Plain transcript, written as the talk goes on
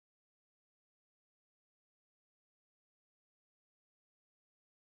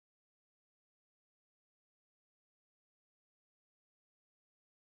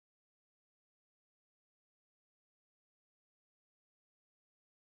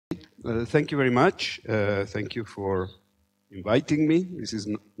Thank you very much. Thank you for inviting me. This is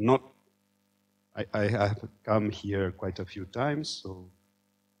not, I have come here quite a few times, so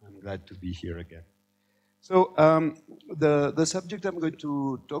I'm glad to be here again. So the subject I'm going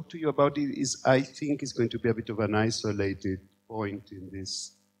to talk to you about is, I think, is going to be a bit of an isolated point in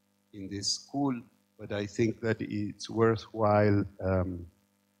this school, but I think that it's worthwhile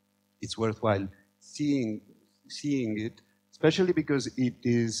seeing it, especially because it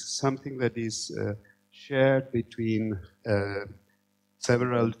is something that is shared between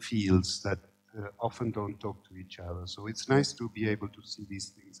several fields that often don't talk to each other. So it's nice to be able to see these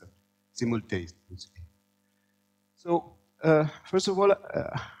things simultaneously. So first of all,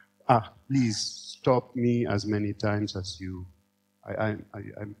 please stop me as many times as you. I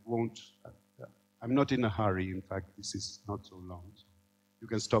won't. I'm not in a hurry. In fact, this is not so long. So you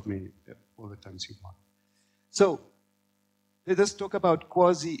can stop me all the times you want. So let us talk about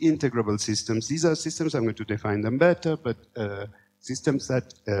quasi-integrable systems. These are systems, I'm going to define them better, but systems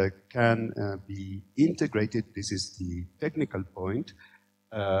that can be integrated. This is the technical point.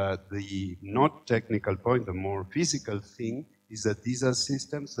 The not technical point, the more physical thing, is that these are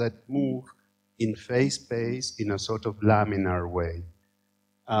systems that move in phase space in a sort of laminar way.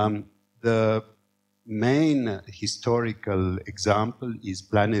 The main historical example is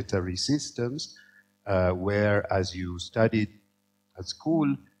planetary systems, where, as you studied at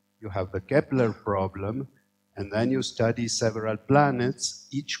school, you have the Kepler problem, and then you study several planets.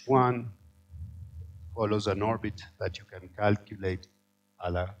 Each one follows an orbit that you can calculate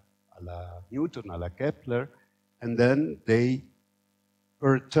a la Newton, a la Kepler, and then they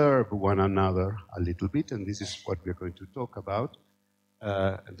perturb one another a little bit, and this is what we're going to talk about.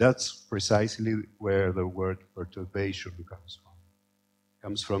 That's precisely where the word perturbation comes from. It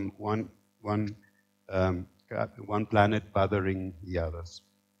comes from one planet bothering the others.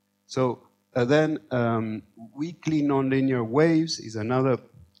 So then weakly nonlinear waves is another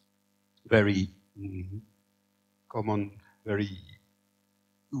very common, very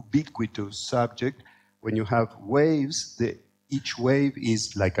ubiquitous subject. When you have waves, each wave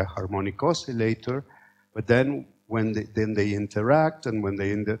is like a harmonic oscillator, but then when they interact, and when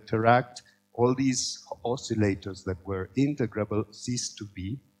they interact, all these oscillators that were integrable cease to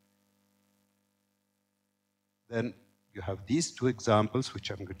be. Then you have these two examples,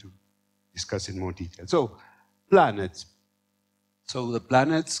 which I'm going to discuss in more detail. So, planets. So the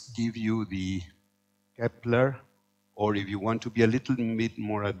planets give you the Kepler, or if you want to be a little bit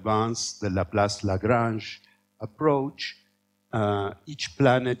more advanced, the Laplace-Lagrange approach. Each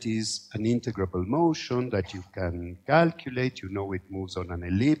planet is an integrable motion that you can calculate. You know it moves on an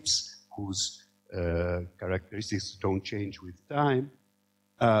ellipse whose characteristics don't change with time.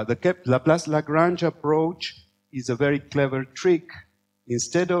 The Laplace-Lagrange approach is a very clever trick.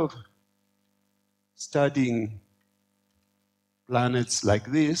 Instead of studying planets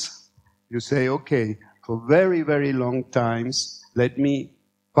like this, you say, okay, for very, very long times, let me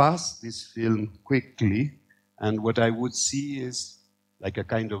pass this film quickly, and what I would see is like a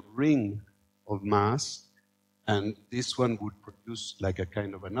kind of ring of mass, and this one would produce like a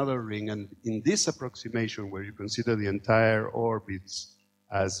kind of another ring. And in this approximation, where you consider the entire orbits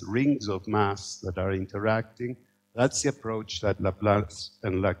as rings of mass that are interacting, that's the approach that Laplace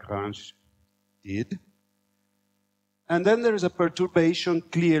and Lagrange did. And then there is a perturbation,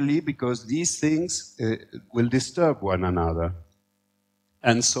 clearly, because these things will disturb one another.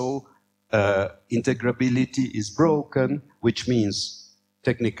 And so integrability is broken, which means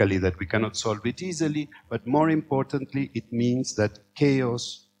technically that we cannot solve it easily, but more importantly, it means that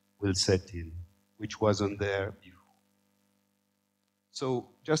chaos will set in, which wasn't there before. So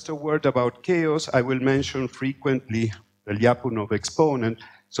just a word about chaos. I will mention frequently the Lyapunov exponent.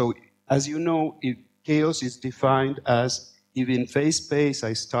 So as you know, chaos is defined as if in phase space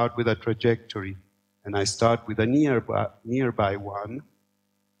I start with a trajectory and I start with a nearby one.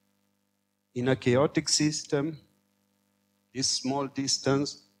 In a chaotic system, this small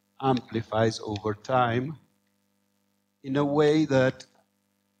distance amplifies over time in a way that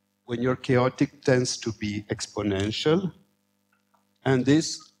when you're chaotic tends to be exponential, and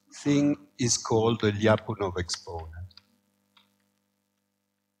this thing is called the Lyapunov exponent.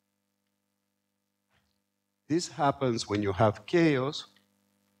 This happens when you have chaos,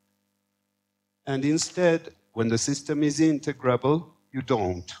 and instead, when the system is integrable, you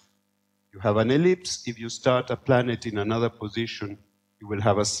don't. You have an ellipse. If you start a planet in another position, you will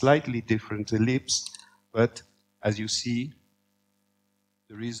have a slightly different ellipse, but as you see,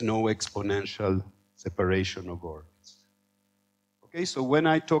 there is no exponential separation of orbits. Okay, so when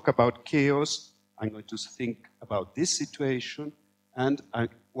I talk about chaos, I'm going to think about this situation, And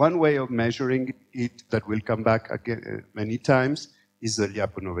one way of measuring it that will come back again many times is the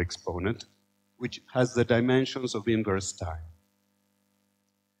Lyapunov exponent, which has the dimensions of inverse time.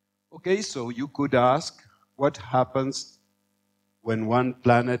 Okay, so you could ask, what happens when one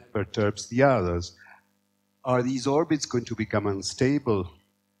planet perturbs the others? Are these orbits going to become unstable?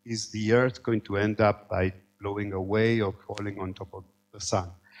 Is the Earth going to end up by blowing away or falling on top of the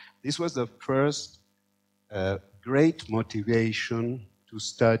Sun? This was the first great motivation to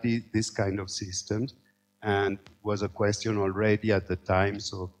study this kind of systems, and was a question already at the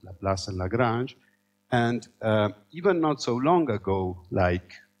times of Laplace and Lagrange. And even not so long ago,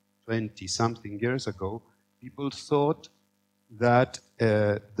 like 20-something years ago, people thought that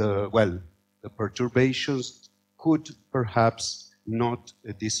the perturbations could perhaps not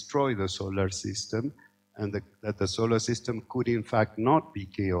destroy the solar system, and that the solar system could in fact not be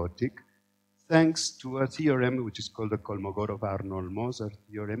chaotic, thanks to a theorem which is called the Kolmogorov-Arnold-Moser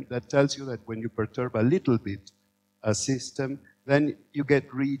theorem that tells you that when you perturb a little bit a system, then you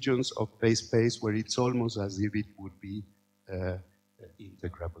get regions of phase space where it's almost as if it would be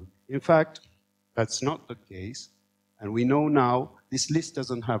integrable. In fact, that's not the case. And we know now, this list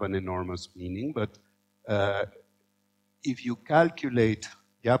doesn't have an enormous meaning, but if you calculate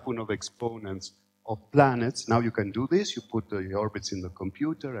Lyapunov exponents of planets, now you can do this, you put the orbits in the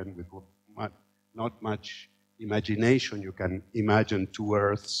computer, and with not much imagination, you can imagine two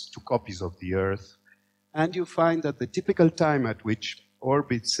Earths, two copies of the Earth, and you find that the typical time at which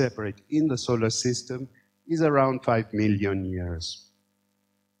orbits separate in the solar system is around 5 million years,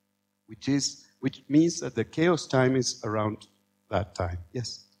 which means that the chaos time is around that time.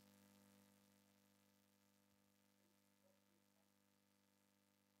 Yes?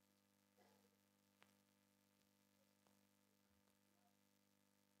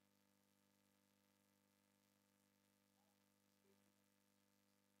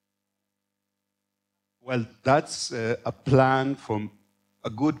 Well, that's a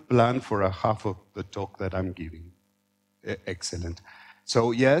good plan for a half of the talk that I'm giving. Excellent.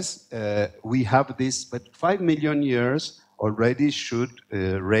 So yes, we have this, but 5 million years already should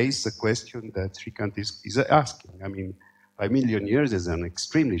raise the question that Srikanth is asking. I mean, 5 million years is an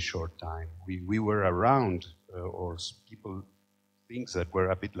extremely short time. We were around, or people, things that were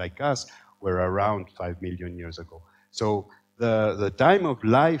a bit like us, were around 5 million years ago. So the time of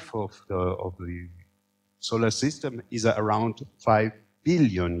life of the solar system is around 5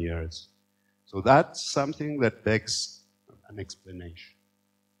 billion years. So that's something that begs an explanation.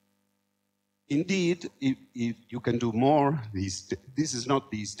 Indeed, if you can do more, this is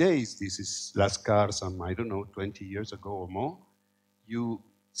not these days, this is Lascar some, I don't know, 20 years ago or more. You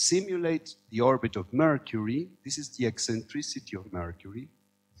simulate the orbit of Mercury. This is the eccentricity of Mercury.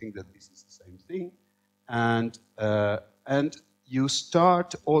 I think that this is the same thing. And you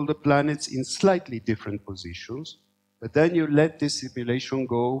start all the planets in slightly different positions, but then you let this simulation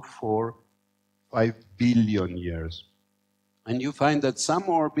go for 5 billion years. And you find that some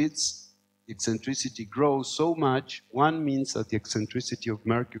orbits, the eccentricity grows so much, one means that the eccentricity of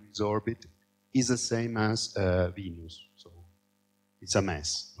Mercury's orbit is the same as Venus. So it's a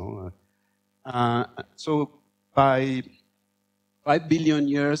mess. No? So by 5 billion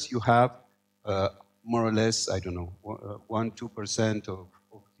years, you have more or less, I don't know, 1-2% of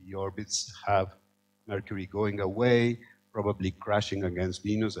the orbits have Mercury going away, probably crashing against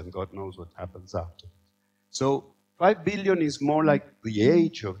Venus, and God knows what happens after. So 5 billion is more like the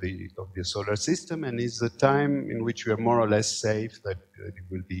age of the solar system, and is the time in which we are more or less safe that it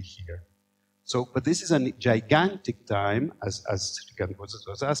will be here. So, but this is a gigantic time, as Srikanth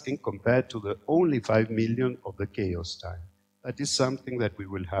was asking, compared to the only 5 million of the chaos time. That is something that we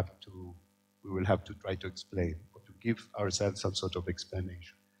will have to try to explain, or to give ourselves some sort of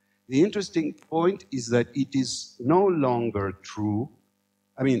explanation. The interesting point is that it is no longer true.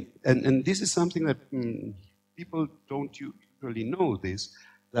 I mean, and this is something that people don't usually know this,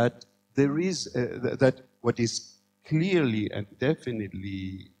 that there is, that what is clearly and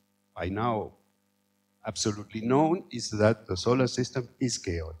definitely by now absolutely known is that the solar system is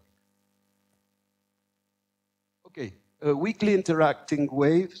chaotic. Okay. Weakly interacting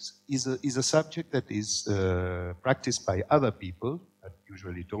waves is a subject that is practiced by other people that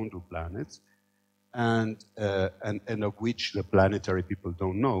usually don't do planets, and of which the planetary people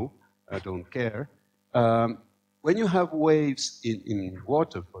don't know, don't care. When you have waves in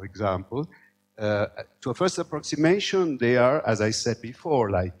water, for example, to a first approximation, they are, as I said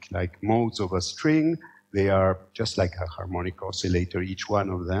before, like modes of a string. They are just like a harmonic oscillator, each one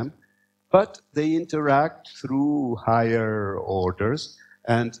of them. But they interact through higher orders,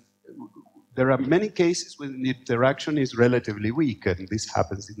 and there are many cases when the interaction is relatively weak, and this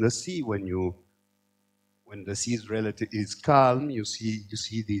happens in the sea when the sea is calm, you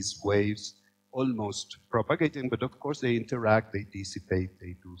see these waves almost propagating, but of course they interact, they dissipate,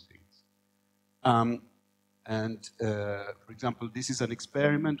 they do things. For example, this is an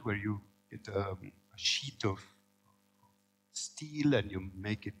experiment where you get a sheet of steel and you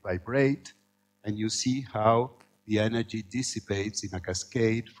make it vibrate, and you see how the energy dissipates in a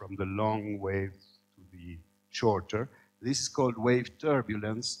cascade from the long wave to the shorter. This is called wave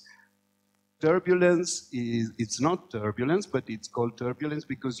turbulence. Turbulence it's not turbulence, but it's called turbulence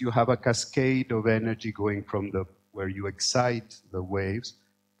because you have a cascade of energy going from where you excite the waves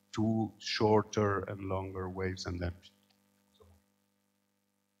to shorter and longer waves, and then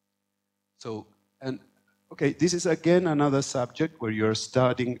okay, this is again another subject where you're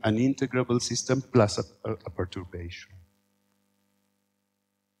studying an integrable system plus a perturbation.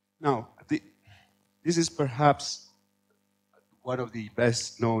 Now, this is perhaps one of the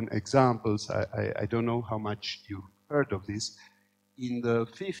best known examples. I don't know how much you've heard of this. In the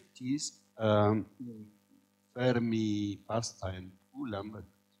 50s, Fermi, Pasta, and Ulam, but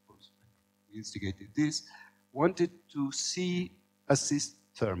instigated this, wanted to see assist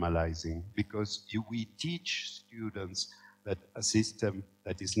thermalizing, because we teach students that a system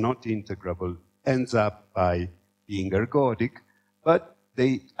that is not integrable ends up by being ergodic, but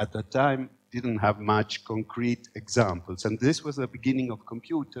they, at the time, didn't have much concrete examples. And this was the beginning of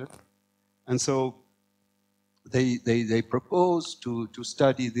computer. And so they proposed to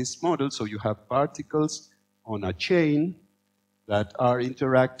study this model. So you have particles on a chain that are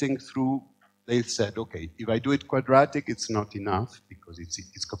interacting through. They said, okay, if I do it quadratic, it's not enough because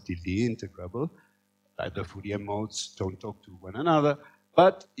it's completely integrable. The Fourier modes don't talk to one another.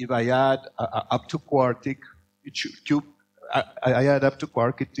 But if I add up to quartic, I add up to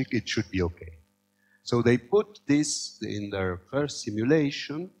quartic, it should be okay. So they put this in their first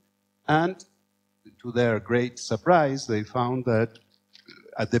simulation, and to their great surprise, they found that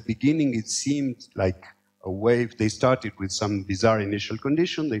at the beginning it seemed like a wave. They started with some bizarre initial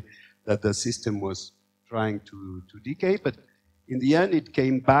condition that the system was trying to decay, but in the end it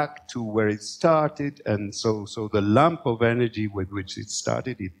came back to where it started, and so the lump of energy with which it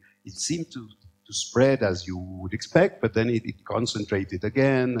started, it seemed to spread as you would expect, but then it concentrated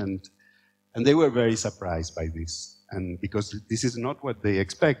again, and they were very surprised by this, and because this is not what they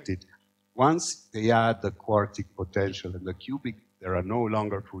expected. Once they add the quartic potential and the cubic, there are no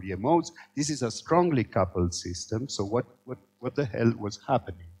longer Fourier modes. This is a strongly coupled system, so what the hell was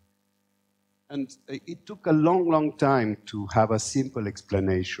happening? And it took a long, long time to have a simple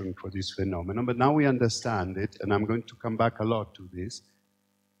explanation for this phenomenon, but now we understand it, and I'm going to come back a lot to this.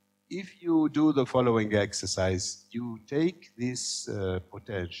 If you do the following exercise, you take this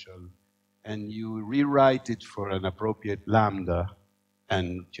potential and you rewrite it for an appropriate lambda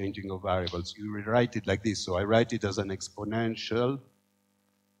and changing of variables. You rewrite it like this. So I write it as an exponential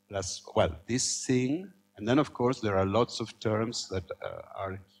plus, well, this thing. And then, of course, there are lots of terms that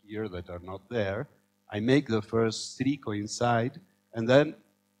are here that are not there. I make the first three coincide, and then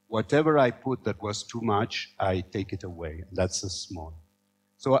whatever I put that was too much, I take it away. That's a small.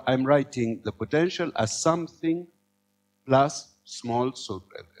 So I'm writing the potential as something plus small, so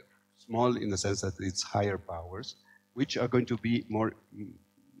small in the sense that it's higher powers, which are going to be more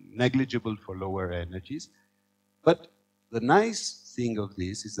negligible for lower energies. But the nice thing of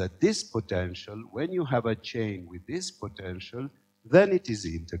this is that this potential, when you have a chain with this potential, then it is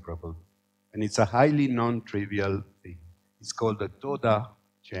integrable. And it's a highly non-trivial thing. It's called the Toda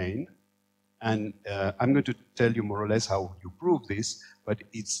chain. And I'm going to tell you more or less how you prove this, but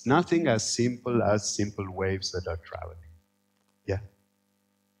it's nothing as simple waves that are traveling. Yeah?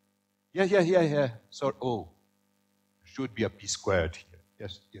 Yeah. So, oh, should be a p squared here.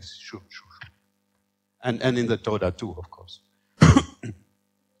 Yes, sure. And in the Toda too, of course.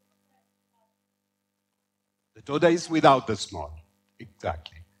 The Toda is without the small.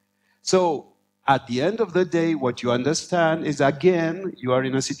 Exactly. So, at the end of the day, what you understand is, again, you are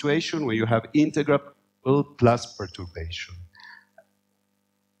in a situation where you have integrable plus perturbation.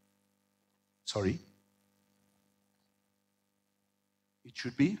 Sorry? It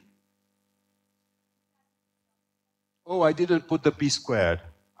should be? Oh, I didn't put the p squared.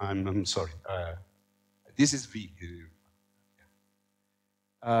 I'm sorry. This is v.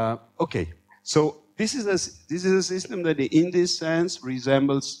 Okay. So this is a system that, in this sense,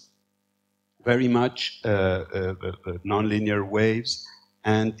 resembles very much the nonlinear waves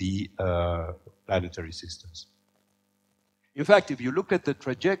and the planetary systems. In fact, if you look at the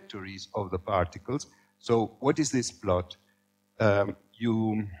trajectories of the particles, so what is this plot?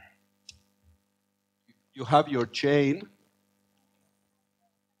 you have your chain.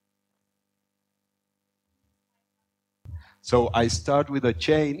 So I start with a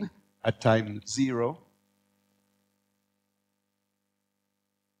chain at time 0.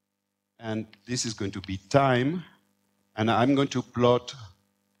 And this is going to be time. And I'm going to plot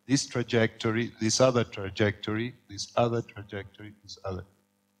this trajectory, this other trajectory, this other trajectory, this other,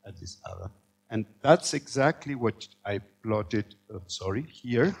 and this other. And that's exactly what I plotted,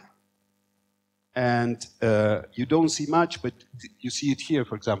 here. And you don't see much, but you see it here,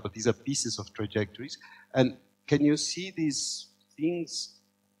 for example. These are pieces of trajectories. And can you see these things?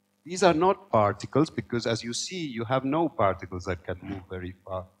 These are not particles, because as you see, you have no particles that can move very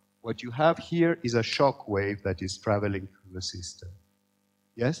far. What you have here is a shock wave that is traveling through the system.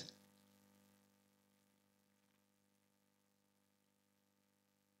 Yes?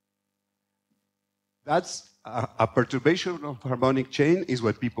 That's a perturbation of harmonic chain is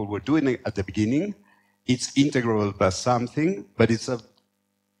what people were doing at the beginning. It's integrable plus something, but it's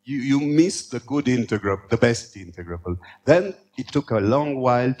you miss the good integrable, the best integrable. Then it took a long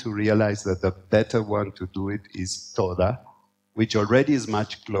while to realize that the better one to do it is Toda, which already is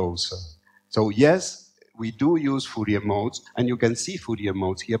much closer. So yes, we do use Fourier modes, and you can see Fourier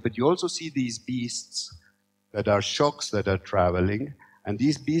modes here, but you also see these beasts that are shocks that are traveling, and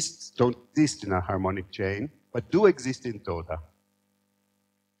these beasts don't exist in a harmonic chain, but do exist in Toda.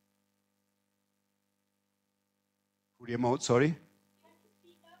 Fourier mode, sorry?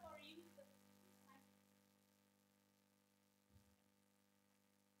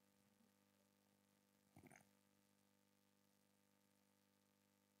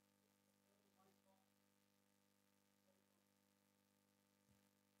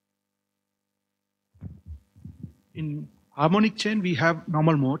 In harmonic chain, we have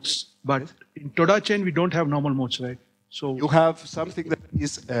normal modes, but in Toda chain, we don't have normal modes, right? So you have something that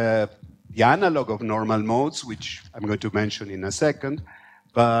is the analog of normal modes, which I'm going to mention in a second,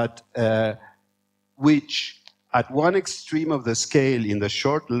 but which at one extreme of the scale in the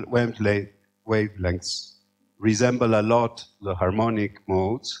short wavelengths resemble a lot the harmonic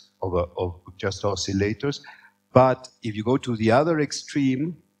modes of just oscillators. But if you go to the other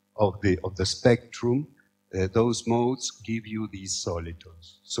extreme of the spectrum, those modes give you these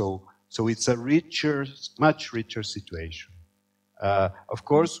solitones. So it's a richer, much richer situation. Of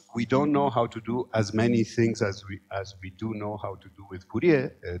course, we don't know how to do as many things as we do know how to do with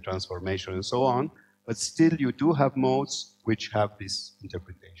Fourier transformation and so on, but still you do have modes which have this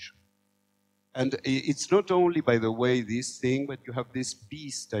interpretation. And it's not only, by the way, this thing, but you have this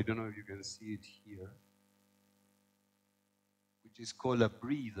beast, I don't know if you can see it here, which is called a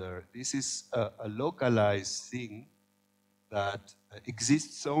breather. This is a localized thing that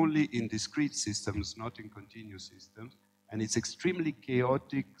exists only in discrete systems, not in continuous systems. And it's extremely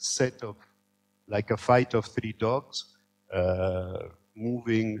chaotic set of, like a fight of three dogs,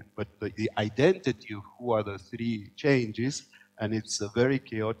 moving, but the identity of who are the three changes, and it's a very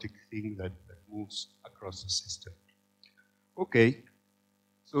chaotic thing that moves across the system. Okay,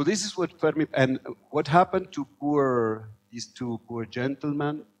 so this is what Fermi, and what happened to these two poor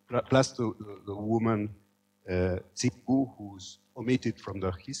gentlemen, plus the woman, Zipu, who's omitted from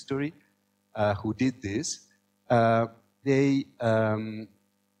the history, who did this. They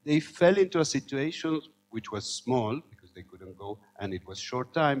fell into a situation which was small, because they couldn't go, and it was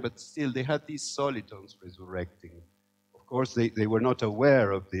short time, but still they had these solitones resurrecting. Of course, they were not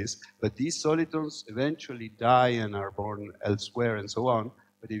aware of this, but these solitones eventually die and are born elsewhere and so on.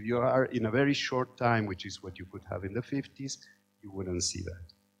 But if you are in a very short time, which is what you could have in the 50s, you wouldn't see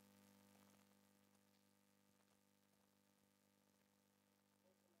that.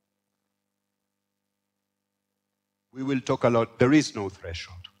 We will talk a lot. There is no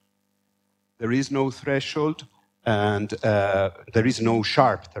threshold. There is no threshold, and there is no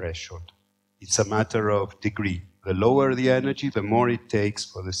sharp threshold. It's a matter of degree. The lower the energy, the more it takes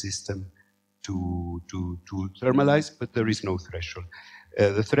for the system to thermalize, but there is no threshold.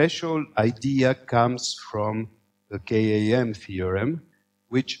 The threshold idea comes from the KAM theorem,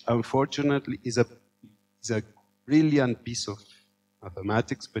 which unfortunately is a brilliant piece of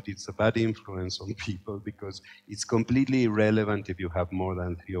mathematics, but it's a bad influence on people because it's completely irrelevant if you have more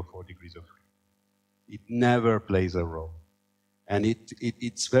than 3 or 4 degrees of freedom. It never plays a role. And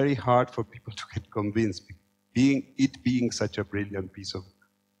it's very hard for people to get convinced, being such a brilliant piece of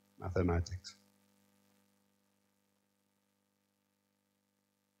mathematics.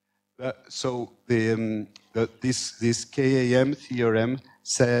 So this KAM theorem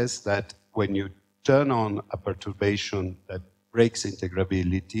says that when you turn on a perturbation that breaks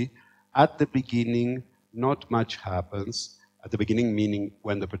integrability, at the beginning, not much happens. At the beginning, meaning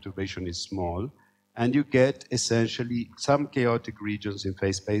when the perturbation is small. And you get essentially some chaotic regions in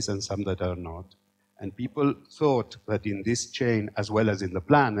phase space and some that are not. And people thought that in this chain, as well as in the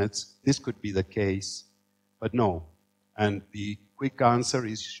planets, this could be the case, but no. And the quick answer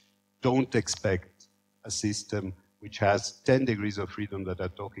is don't expect a system which has 10 degrees of freedom that are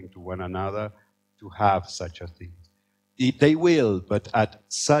talking to one another to have such a thing. They will, but at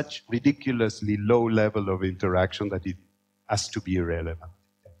such ridiculously low level of interaction that it has to be irrelevant.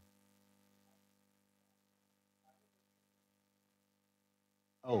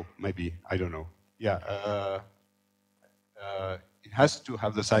 Oh, maybe, I don't know. Yeah, it has to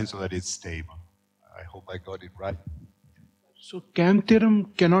have the sign so that it's stable. I hope I got it right. So Cam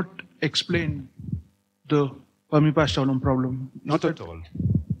theorem cannot explain the Fermi-Pascal problem? Not at all.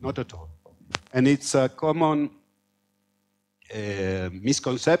 Not at all. And it's a common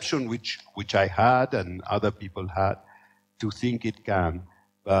misconception which I had and other people had to think it can.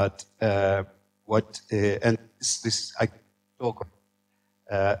 But and this I talk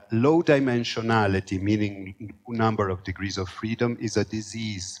low dimensionality, meaning number of degrees of freedom, is a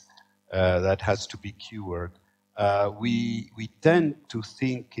disease that has to be cured. We tend to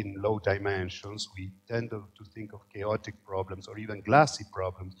think in low dimensions. We tend to think of chaotic problems or even glassy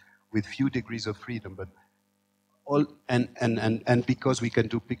problems with few degrees of freedom. But and because we can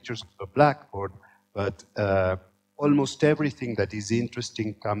do pictures of a blackboard, but almost everything that is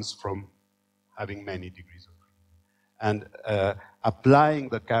interesting comes from having many degrees of freedom. And applying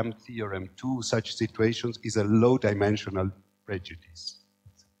the Cam theorem to such situations is a low-dimensional prejudice.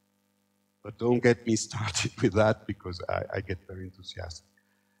 But don't get me started with that because I get very enthusiastic.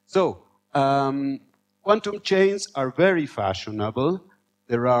 So, quantum chains are very fashionable.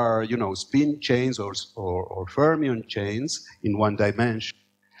 There are, spin chains or fermion chains in one dimension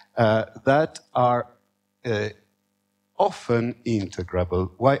that are often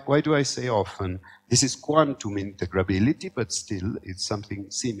integrable. Why do I say often? This is quantum integrability, but still it's something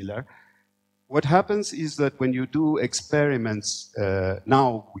similar. What happens is that when you do experiments,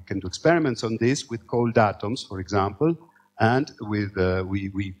 now we can do experiments on this with cold atoms, for example, and with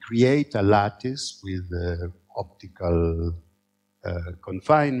we create a lattice with optical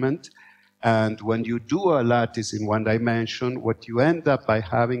confinement. And when you do a lattice in one dimension, what you end up by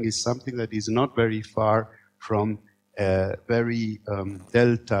having is something that is not very far from very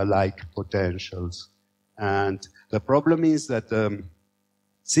delta-like potentials. And the problem is that the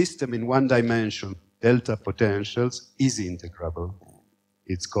system in one dimension, delta potentials, is integrable.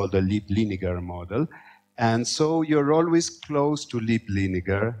 It's called a Lieb-Liniger model. And so you're always close to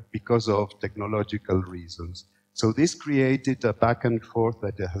Lieb-Liniger because of technological reasons. So this created a back and forth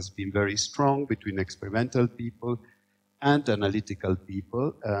that has been very strong between experimental people and analytical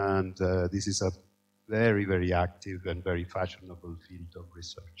people. And this is a very, very active and very fashionable field of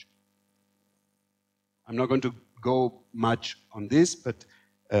research. I'm not going to go much on this, but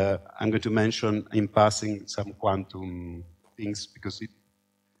I'm going to mention in passing some quantum things because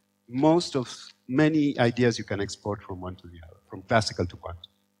many ideas you can export from one to the other, from classical to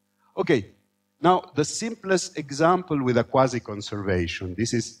quantum. Okay, now the simplest example with a quasi-conservation,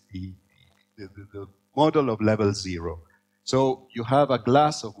 this is the model of level 0. So you have a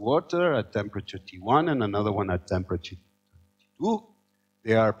glass of water at temperature T1 and another one at temperature T2.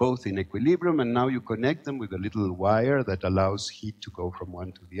 They are both in equilibrium, and now you connect them with a little wire that allows heat to go from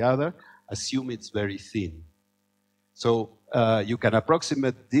one to the other. Assume it's very thin. So you can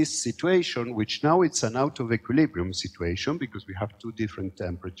approximate this situation, which now it's an out of equilibrium situation because we have two different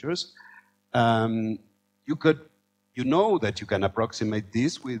temperatures. You know that you can approximate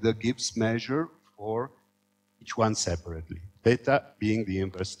this with the Gibbs measure for each one separately, beta being the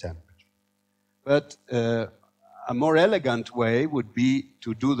inverse temperature. But a more elegant way would be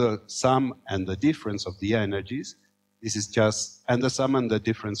to do the sum and the difference of the energies. This is just, and the sum and the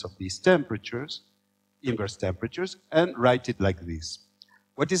difference of these temperatures, inverse temperatures, and write it like this.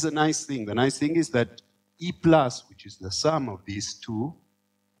 What is the nice thing? The nice thing is that E plus, which is the sum of these two,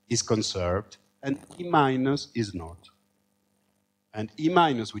 is conserved, and E minus is not. And E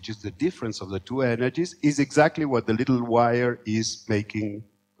minus, which is the difference of the two energies, is exactly what the little wire is making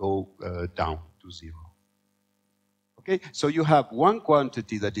go down to 0. Okay, so you have one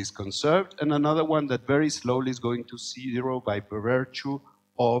quantity that is conserved and another one that very slowly is going to 0 by virtue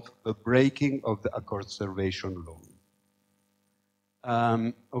of the breaking of the conservation law.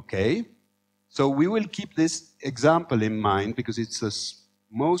 Okay, so we will keep this example in mind because it's the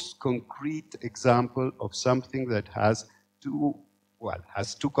most concrete example of something that has two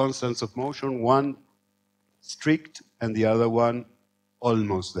constants of motion, one strict and the other one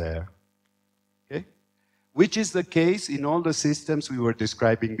almost there. Okay? Which is the case in all the systems we were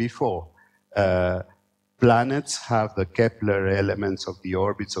describing before. planets have the Kepler elements of the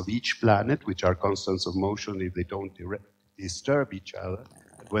orbits of each planet, which are constants of motion if they don't disturb each other.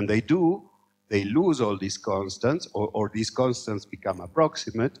 But when they do, they lose all these constants, or these constants become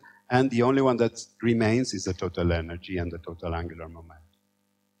approximate, and the only one that remains is the total energy and the total angular momentum.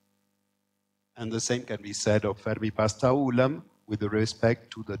 And the same can be said of Fermi pasta Ulam with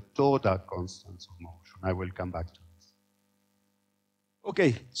respect to the toda constants of motion. I will come back to this.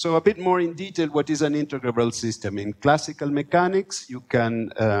 Okay, so a bit more in detail, what is an integrable system? In classical mechanics, you can,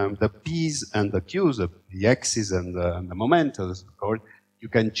 the P's and the Q's, the X's and the momenta, you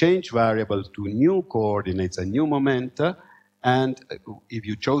can change variables to new coordinates and new momenta, and if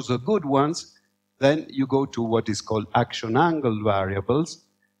you chose the good ones, then you go to what is called action angle variables,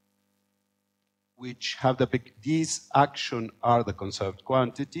 which have these action are the conserved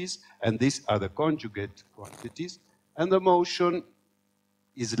quantities, and these are the conjugate quantities, and the motion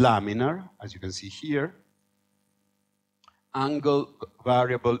is laminar, as you can see here. Angle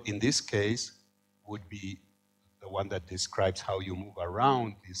variable in this case would be the one that describes how you move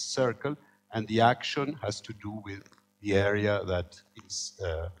around this circle, and the action has to do with the area that is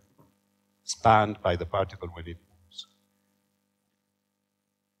spanned by the particle when it moves.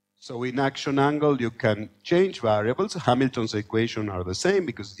 So in action angle, you can change variables. Hamilton's equations are the same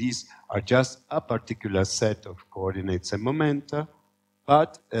because these are just a particular set of coordinates and momenta,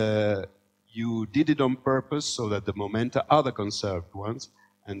 but you did it on purpose so that the momenta are the conserved ones,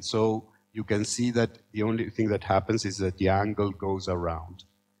 and so you can see that the only thing that happens is that the angle goes around.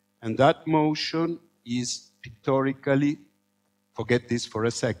 And that motion is pictorically, forget this for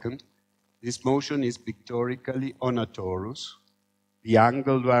a second, this motion is pictorically on a torus. The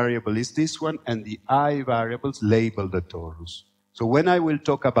angle variable is this one, and the I variables label the torus. So when I will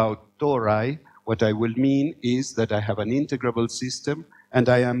talk about tori, what I will mean is that I have an integrable system, and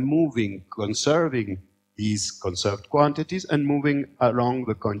I am moving, conserving these conserved quantities, and moving along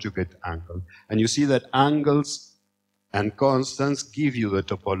the conjugate angle. And you see that angles and constants give you the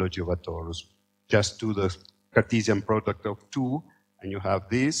topology of a torus. Just do the Cartesian product of two, and you have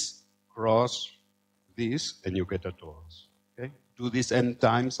this, cross this, and you get a torus. Okay? Do this n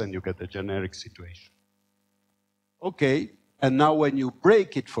times, and you get a generic situation. Okay, and now when you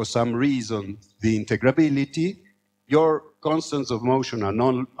break it for some reason, the integrability, your constants of motion are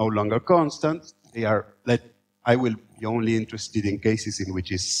no longer constant. They are, I will be only interested in cases in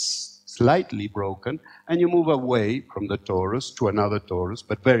which it's slightly broken, and you move away from the torus to another torus,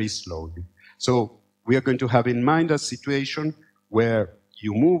 but very slowly. So we are going to have in mind a situation where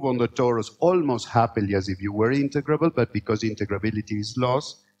you move on the torus almost happily as if you were integrable, but because integrability is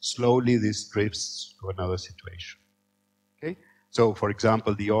lost, slowly this drifts to another situation. Okay? So, for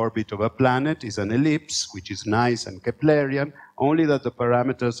example, the orbit of a planet is an ellipse, which is nice and Keplerian, only that the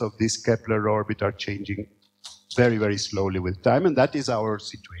parameters of this Kepler orbit are changing very, very slowly with time, and that is our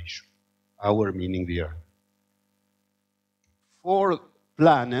situation, our meaning the Earth. For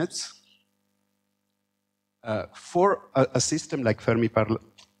planets, for a system like Fermi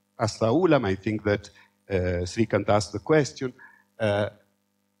pasta Ulam, I think that Srikanth asked the question,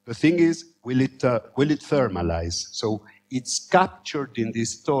 the thing is, will it thermalize? So it's captured in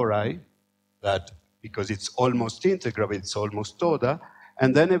this tori, that because it's almost integrable, it's almost toda,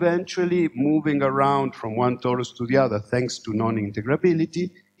 and then eventually moving around from one torus to the other, thanks to non-integrability,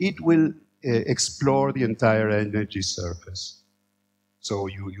 it will explore the entire energy surface. So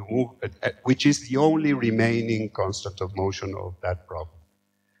you move, which is the only remaining constant of motion of that problem.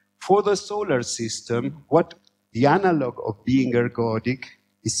 For the solar system, what the analog of being ergodic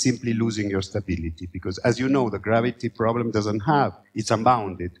is simply losing your stability, because as you know, the gravity problem doesn't have, it's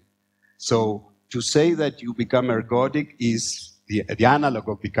unbounded. So to say that you become ergodic is, the analog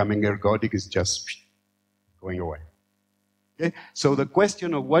of becoming ergodic is just going away. Okay? So the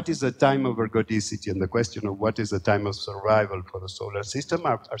question of what is the time of ergodicity and the question of what is the time of survival for the solar system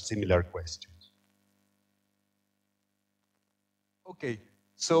are similar questions. Okay,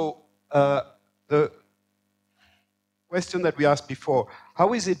 so the question that we asked before,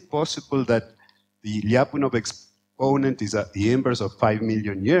 how is it possible that the Lyapunov exponent is at the inverse of 5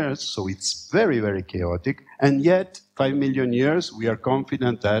 million years, so it's very, very chaotic, and yet 5 million years we are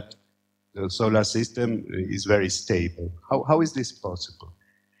confident that the solar system is very stable. How is this possible?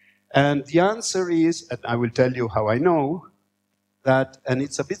 And the answer is, and I will tell you how I know, that, and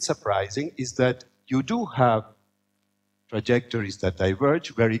it's a bit surprising, is that you do have trajectories that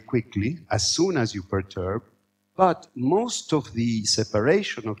diverge very quickly as soon as you perturb, but most of the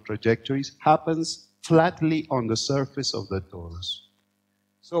separation of trajectories happens flatly on the surface of the torus.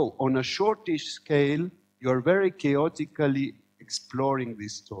 So on a shortish scale, you're very chaotically exploring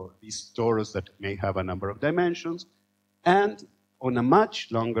these torus that may have a number of dimensions, and on a much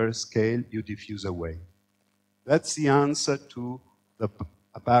longer scale, you diffuse away. That's the answer to the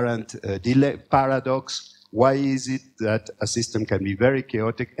apparent delay paradox. Why is it that a system can be very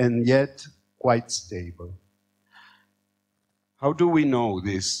chaotic and yet quite stable? How do we know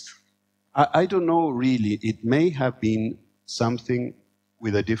this? I don't know really. It may have been something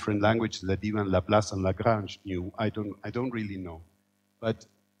with a different language that even Laplace and Lagrange knew. I don't really know. But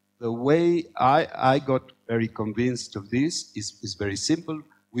the way I got very convinced of this is very simple.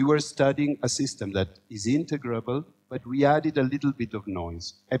 We were studying a system that is integrable, but we added a little bit of noise.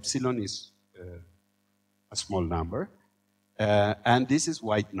 Epsilon is a small number, and this is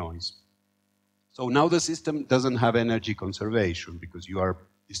white noise. So now the system doesn't have energy conservation because you are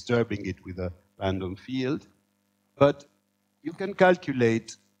disturbing it with a random field, but you can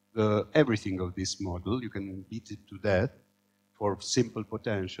calculate everything of this model. You can beat it to death for simple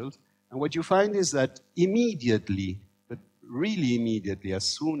potentials. And what you find is that immediately, but really immediately, as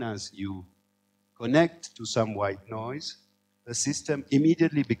soon as you connect to some white noise, the system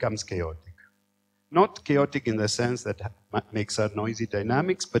immediately becomes chaotic. Not chaotic in the sense that makes a noisy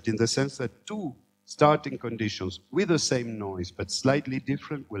dynamics, but in the sense that two starting conditions with the same noise, but slightly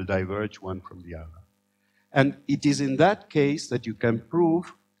different, will diverge one from the other. And it is in that case that you can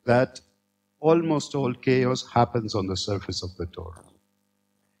prove that almost all chaos happens on the surface of the torus.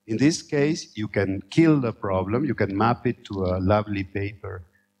 In this case, you can kill the problem. You can map it to a lovely paper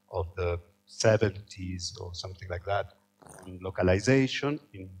of the 70s or something like that on localization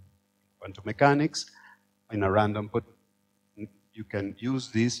in quantum mechanics in a random put. You can use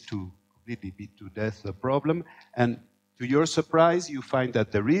this to completely beat to death the problem. And to your surprise, you find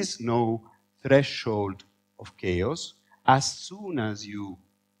that there is no threshold of chaos. As soon as you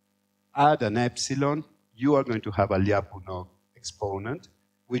add an epsilon, you are going to have a Lyapunov exponent,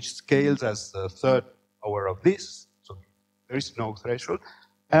 which scales as the third power of this. So there is no threshold.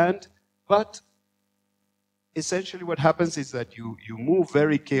 But essentially what happens is that you move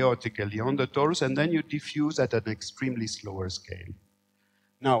very chaotically on the torus, and then you diffuse at an extremely slower scale.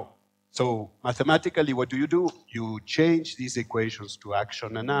 Now, so mathematically, what do? You change these equations to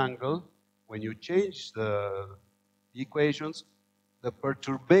action and angle. When you change the equations, the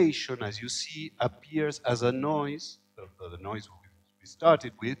perturbation, as you see, appears as a noise, the noise we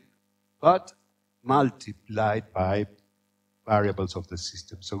started with, but multiplied by variables of the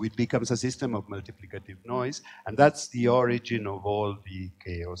system. So it becomes a system of multiplicative noise, and that's the origin of all the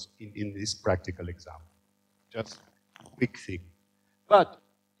chaos in this practical example. Just a quick thing. But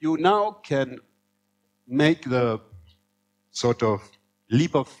you now can make the sort of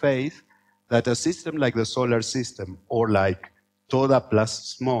leap of faith that a system like the solar system, or like Toda plus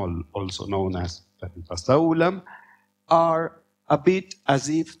small, also known as Fermi-Pasta-Ulam, are a bit as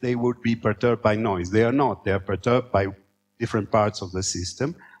if they would be perturbed by noise. They are not. They are perturbed by different parts of the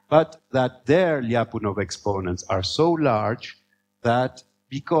system, but that their Lyapunov exponents are so large that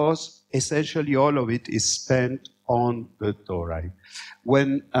because essentially all of it is spent on the tori.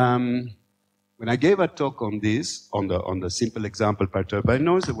 When I gave a talk on this, on the simple example perturbed by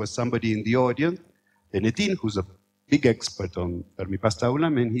noise, there was somebody in the audience, Benetin, who's a big expert on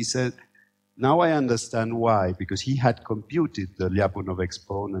Fermi-Pasta-Ulam, and he said, now I understand why, because he had computed the Lyapunov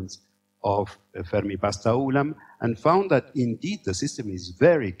exponents of Fermi-Pasta-Ulam and found that indeed the system is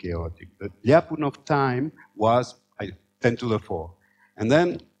very chaotic. The Lyapunov time was 10 to the 4. And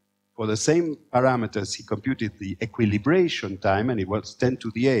then for the same parameters, he computed the equilibration time, and it was 10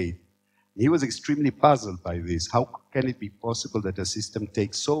 to the 8. He was extremely puzzled by this. How can it be possible that a system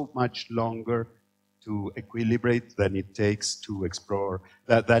takes so much longer to equilibrate than it takes to explore,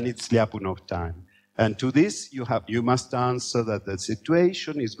 than its Lyapunov time? And to this, you must answer that the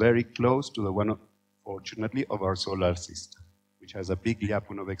situation is very close to the one, fortunately, of our solar system, which has a big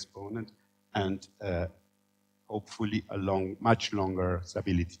Lyapunov exponent and hopefully a much longer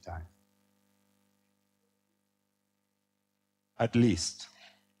stability time. At least.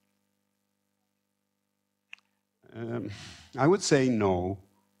 I would say no.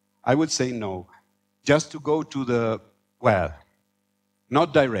 I would say no. Just to go to the, well,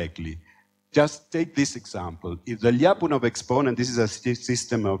 not directly. Just take this example. If the Lyapunov exponent, this is a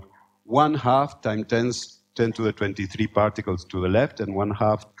system of 1/2 times 10 to the 23 particles to the left and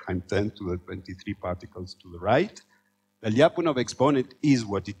 1/2 times 10 to the 23 particles to the right. The Lyapunov exponent is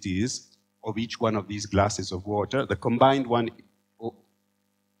what it is of each one of these glasses of water. The combined one, oh,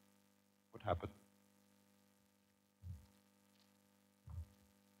 what happened?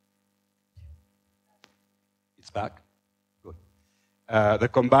 It's back? Good. The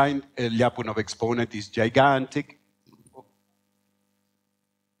combined Lyapunov exponent is gigantic.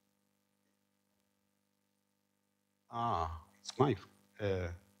 my,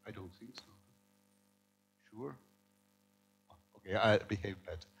 I don't think so. Sure? Okay, I behave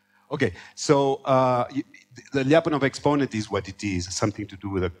better. Okay, so the Lyapunov exponent is what it is, something to do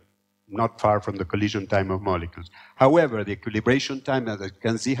with not far from the collision time of molecules. However, the equilibration time, as you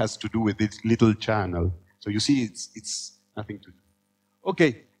can see, has to do with this little channel. So you see, it's nothing to do.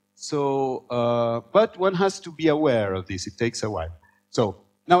 Okay, so, but one has to be aware of this. It takes a while. So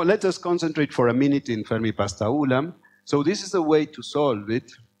now let us concentrate for a minute in Fermi-Pasta-Ulam. So this is the way to solve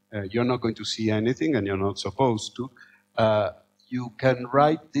it. You're not going to see anything, and you're not supposed to. You can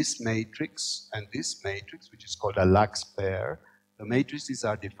write this matrix and this matrix, which is called a lax pair. The matrices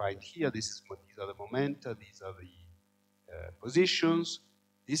are defined here. These are the momenta. These are the positions.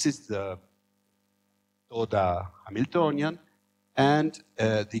 This is the Toda Hamiltonian. And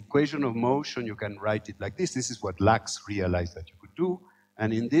the equation of motion, you can write it like this. This is what Lax realized that you could do.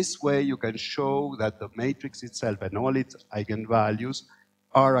 And in this way, you can show that the matrix itself and all its eigenvalues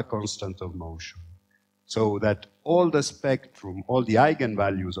are a constant of motion. So that all the spectrum, all the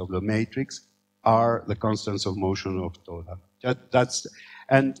eigenvalues of the matrix are the constants of motion of Toda.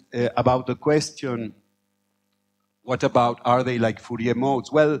 About the question, what about, are they like Fourier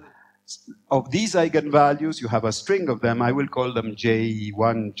modes? Well, of these eigenvalues, you have a string of them. I will call them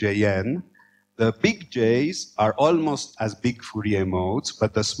J1, Jn. The big J's are almost as big Fourier modes,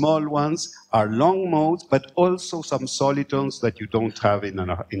 but the small ones are long modes, but also some solitons that you don't have in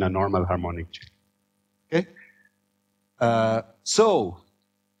a normal harmonic chain. Okay?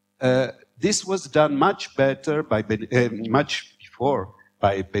 This was done much better by much before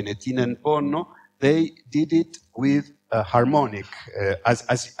by Benettini and Ponno. They did it with a harmonic,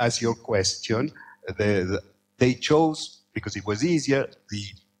 as your question. They chose, because it was easier, the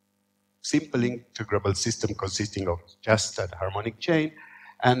simple integrable system consisting of just a harmonic chain.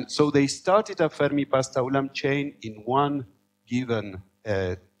 And so they started a Fermi-Pasta-Ulam chain in one given.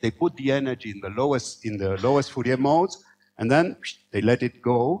 They put the energy in the lowest Fourier modes, and then they let it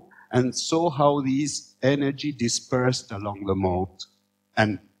go, and saw how these energy dispersed along the mode,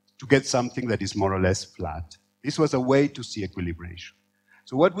 and to get something that is more or less flat. This was a way to see equilibration.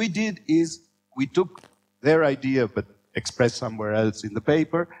 So what we did is we took their idea, but expressed somewhere else in the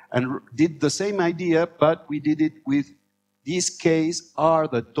paper, and did the same idea, but we did it with these K's are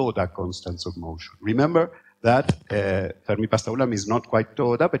the Toda constants of motion. Remember that Fermi-Pasta-Ulam is not quite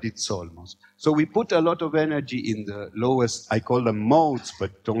Toda, but it's almost. So we put a lot of energy in the lowest, I call them modes,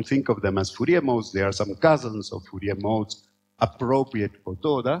 but don't think of them as Fourier modes. They are some cousins of Fourier modes appropriate for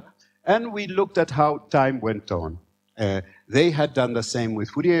Toda. And we looked at how time went on. They had done the same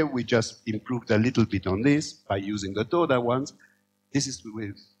with Fourier. We just improved a little bit on this by using the Toda ones. This is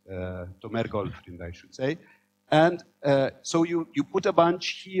with Tomer Goldfried, I should say. And so you put a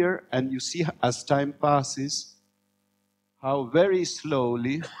bunch here, and you see as time passes how very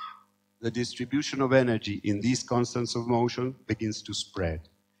slowly the distribution of energy in these constants of motion begins to spread.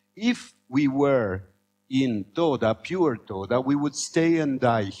 If we were in Toda, pure Toda, we would stay and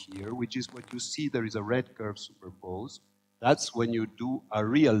die here, which is what you see. There is a red curve superposed. That's when you do a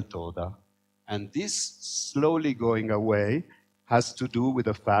real Toda. And this slowly going away has to do with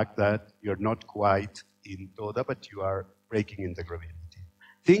the fact that you're not quite in Toda, but you are breaking integrability.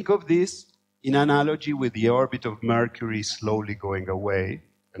 Think of this in analogy with the orbit of Mercury slowly going away,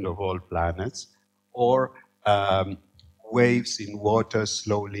 and of all planets, or waves in water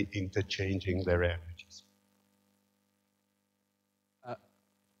slowly interchanging their energies.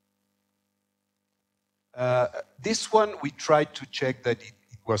 This one, we tried to check that it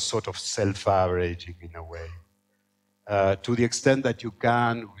was sort of self-averaging in a way. To the extent that you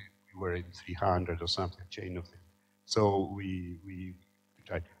can, we were in 300 or something, chain of them. So we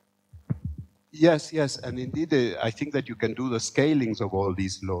tried. Yes, and indeed, I think that you can do the scalings of all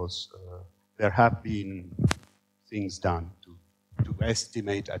these laws. There have been things done to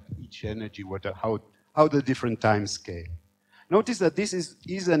estimate at each energy how the different times scale. Notice that this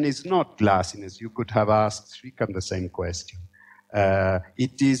is and is not glassiness. You could have asked Srikanth the same question.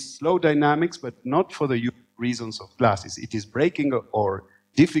 It is slow dynamics, but not for the reasons of glasses. It is breaking or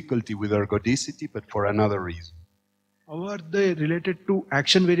difficulty with ergodicity, but for another reason. How are they related to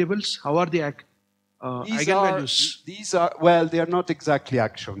action variables? How are the eigenvalues? These are, well, they are not exactly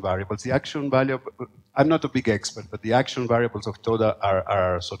action variables. The action value, I'm not a big expert, but the action variables of Toda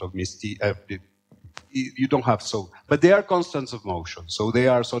are sort of you don't have so, but they are constants of motion. So they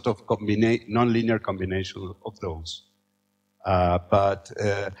are sort of nonlinear combination of those. But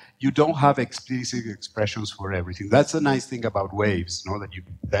you don't have explicit expressions for everything. That's the nice thing about waves,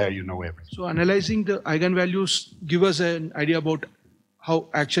 that you know everything. So analyzing the eigenvalues give us an idea about how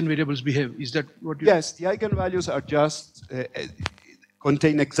action variables behave. Is that what you... Yes, the eigenvalues are just,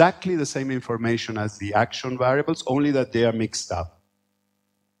 contain exactly the same information as the action variables, only that they are mixed up.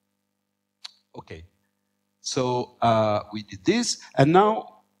 Okay, so we did this, and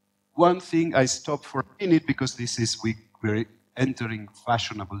now one thing I stop for a minute because this is, we're entering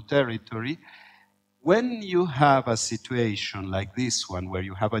fashionable territory. When you have a situation like this one, where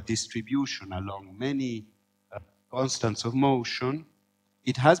you have a distribution along many constants of motion,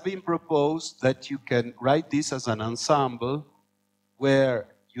 it has been proposed that you can write this as an ensemble where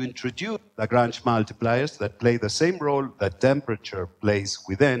you introduce Lagrange multipliers that play the same role that temperature plays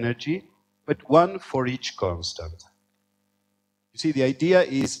with energy, but one for each constant. You see, the idea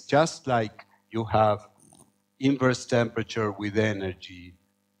is just like you have inverse temperature with energy,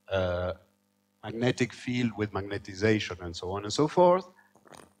 magnetic field with magnetization, and so on and so forth.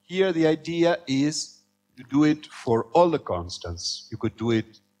 Here the idea is to do it for all the constants. You could do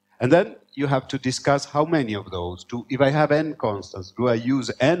it, and then you have to discuss how many of those. If I have n constants, do I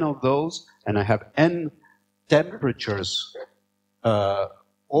use n of those, and I have n temperatures,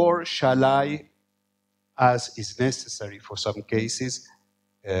 or shall I, as is necessary for some cases,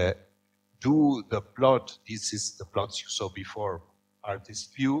 do the plot, this is the plots you saw before,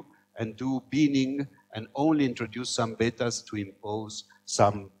 artist view, and do binning and only introduce some betas to impose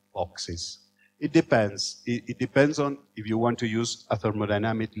some boxes. It depends. It depends on if you want to use a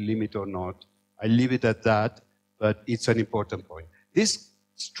thermodynamic limit or not. I leave it at that, but it's an important point. This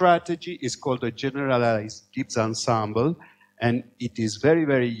strategy is called a generalized Gibbs ensemble, and it is very,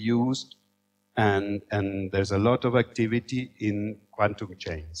 very used, and there's a lot of activity in quantum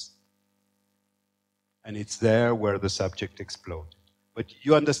chains. And it's there where the subject exploded. But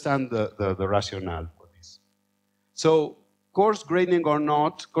you understand the rationale for this. So, coarse graining or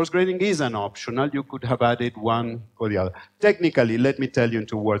not, coarse graining is an optional. You could have added one or the other. Technically, let me tell you in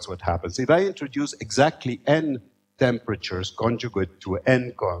 2 words what happens. If I introduce exactly n temperatures conjugate to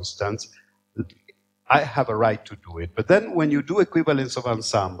n constants, I have a right to do it. But then when you do equivalence of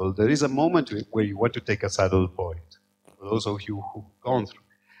ensemble, there is a moment where you want to take a saddle point, for those of you who've gone through.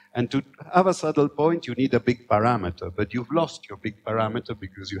 And to have a saddle point, you need a big parameter, but you've lost your big parameter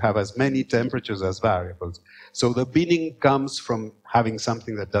because you have as many temperatures as variables. So the binning comes from having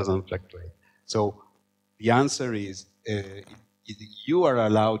something that doesn't fluctuate. So the answer is, you are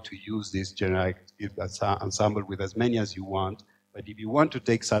allowed to use this generic ensemble with as many as you want, but if you want to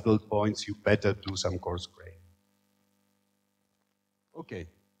take saddle points, you better do some coarse grain. Okay.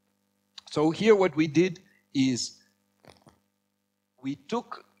 So here what we did is we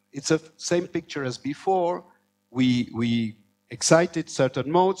took, it's the same picture as before. We excited certain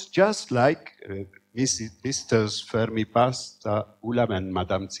modes, just like Mrs. Fermi Pasta, Ulam, and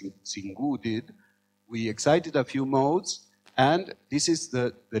Madame Tsingu did. We excited a few modes, and this is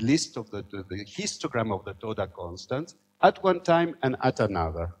the list of the histogram of the Toda constants at one time and at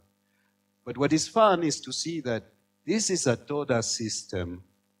another. But what is fun is to see that this is a Toda system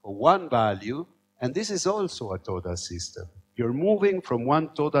for one value, and this is also a Toda system. You're moving from one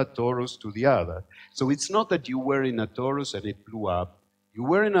Toda torus to the other. So it's not that you were in a torus and it blew up. You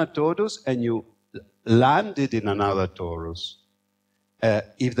were in a torus and you landed in another torus.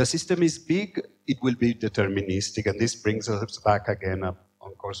 If the system is big, it will be deterministic, and this brings us back again up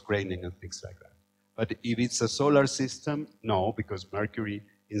on coarse graining and things like that. But if it's a solar system, no, because Mercury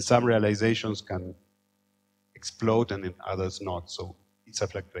in some realizations can explode and in others not, so it's a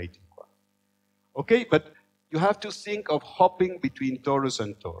fluctuating one. Okay, but you have to think of hopping between torus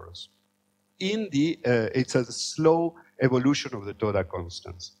and torus. It's a slow evolution of the Toda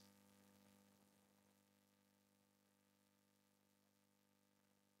constants.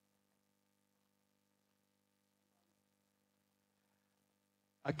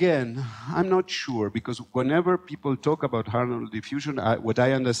 Again, I'm not sure, because whenever people talk about Hartnell diffusion, what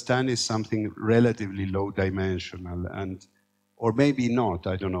I understand is something relatively low dimensional, or maybe not,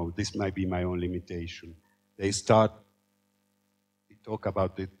 I don't know, this might be my own limitation. They talk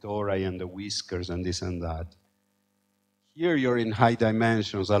about the tori and the whiskers and this and that. Here you're in high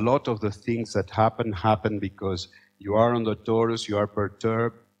dimensions. A lot of the things that happen because you are on the torus, you are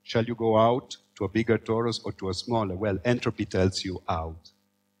perturbed. Shall you go out to a bigger torus or to a smaller? Well, entropy tells you out.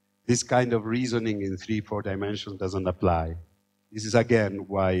 This kind of reasoning in 3-4 dimensions doesn't apply. This is again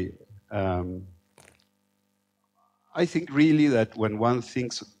why I think really that when one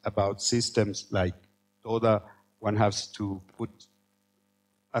thinks about systems like Toda, one has to put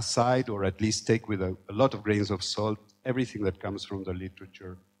aside, or at least take with a lot of grains of salt, everything that comes from the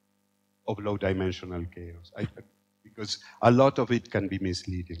literature of low-dimensional chaos. Because a lot of it can be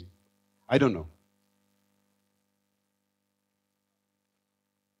misleading. I don't know.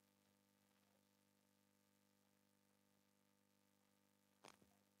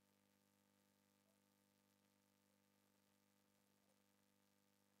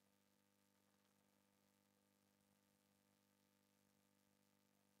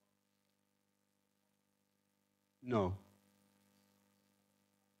 No.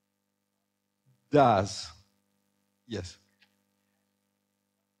 Does. Yes.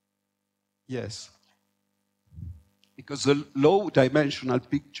 Yes. Because the low-dimensional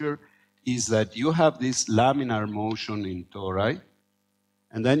picture is that you have this laminar motion in tori,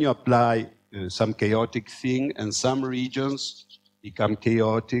 and then you apply some chaotic thing, and some regions become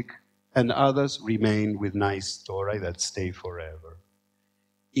chaotic, and others remain with nice tori that stay forever.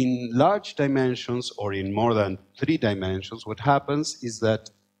 In large dimensions, or in more than 3 dimensions, what happens is that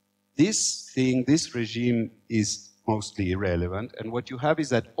this thing, this regime is mostly irrelevant, and what you have is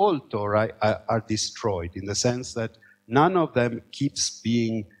that all tori are destroyed in the sense that none of them keeps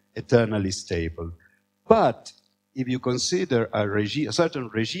being eternally stable. But if you consider a certain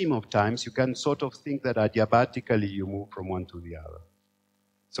regime of times, you can sort of think that adiabatically you move from one to the other.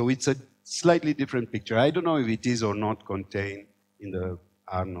 So it's a slightly different picture. I don't know if it is or not contained in the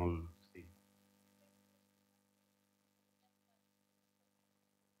Arnold thing.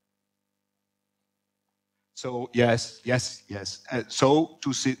 So yes. So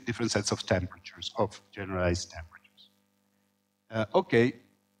 2 different sets of temperatures, of generalized temperatures. Okay.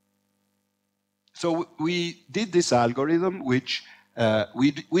 So we did this algorithm, which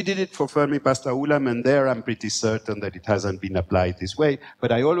we did it for Fermi-Pasta-Ulam, and there I'm pretty certain that it hasn't been applied this way.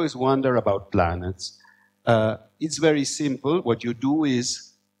 But I always wonder about planets. It's very simple. What you do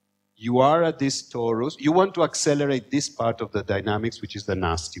is you are at this torus. You want to accelerate this part of the dynamics, which is the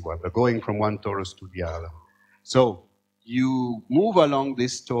nasty one, the going from one torus to the other. So you move along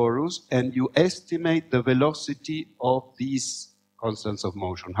this torus, and you estimate the velocity of these constants of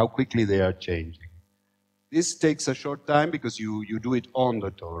motion, how quickly they are changing. This takes a short time because you do it on the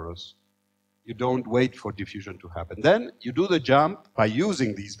torus. You don't wait for diffusion to happen. Then you do the jump by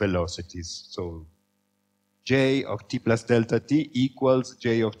using these velocities. So j of t plus delta t equals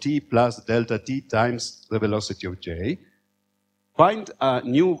j of t plus delta t times the velocity of j. Find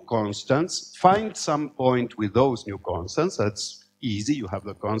new constants, find some point with those new constants. That's easy. You have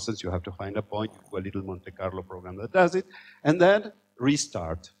the constants, you have to find a point, you do a little Monte Carlo program that does it, and then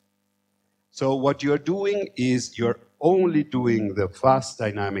restart. So what you're doing is you're only doing the fast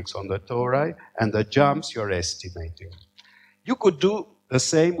dynamics on the tori, and the jumps you're estimating. You could do the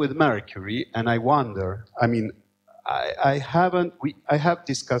same with Mercury, and I wonder, I mean, we have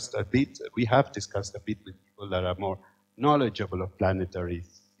discussed a bit with people that are more knowledgeable of planetary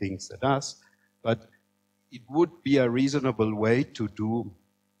things than us, but it would be a reasonable way to do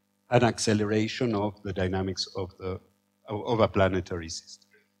an acceleration of the dynamics of a planetary system.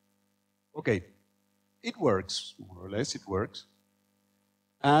 Okay, it works, more or less, it works.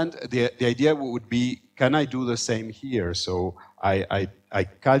 And the idea would be, can I do the same here? So I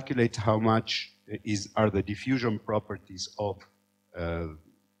calculate how much are the diffusion properties of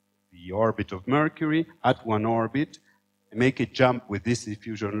the orbit of Mercury at one orbit, make it jump with this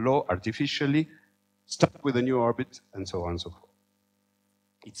diffusion law artificially, start with a new orbit, and so on and so forth.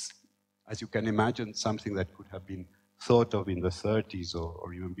 It's, as you can imagine, something that could have been thought of in the 30s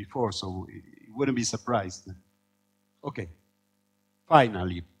or even before, so you wouldn't be surprised. Okay,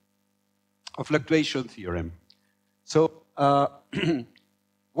 finally, a fluctuation theorem. So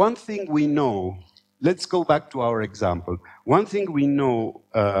one thing we know, let's go back to our example. One thing we know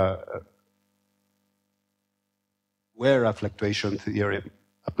where a fluctuation theorem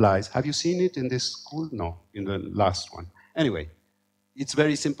applies. Have you seen it in this school? No, in the last one. Anyway, it's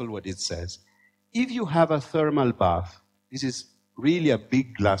very simple what it says. If you have a thermal bath, this is really a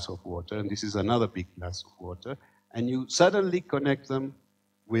big glass of water, and this is another big glass of water, and you suddenly connect them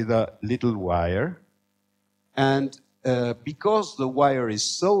with a little wire, and because the wire is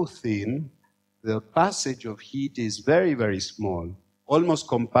so thin, the passage of heat is very, very small, almost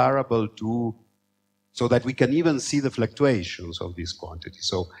comparable to, so that we can even see the fluctuations of this quantity.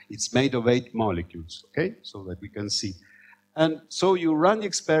 So it's made of 8 molecules, okay? So that we can see. And so you run the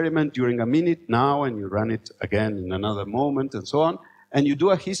experiment during a minute now, and you run it again in another moment, and so on, and you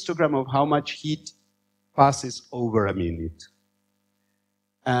do a histogram of how much heat passes over a minute.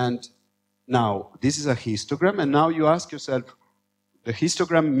 And now, this is a histogram, and now you ask yourself, the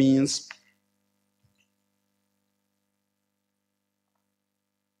histogram means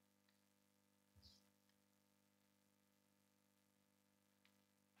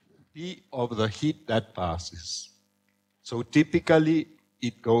P of the heat that passes. So typically,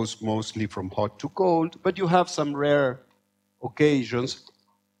 it goes mostly from hot to cold, but you have some rare occasions,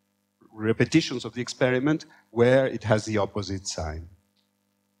 repetitions of the experiment, where it has the opposite sign.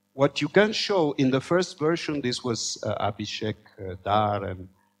 What you can show in the first version, this was Abhishek Dar, and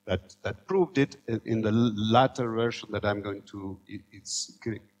that proved it. In the latter version that I'm going to, it's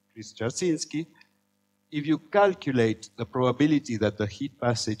Chris Jarczynski. if you calculate the probability that the heat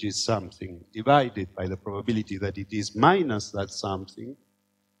passage is something divided by the probability that it is minus that something,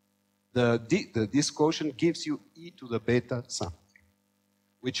 this quotient gives you e to the beta something,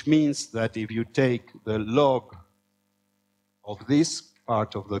 which means that if you take the log of this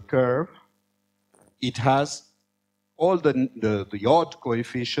part of the curve, it has all the odd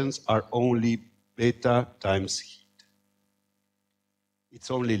coefficients are only beta times heat. It's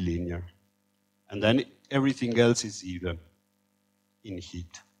only linear. And then everything else is even in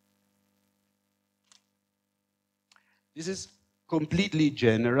heat. This is completely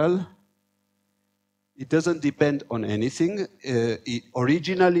general. It doesn't depend on anything.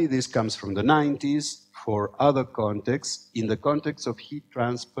 Originally, this comes from the 90s for other contexts. In the context of heat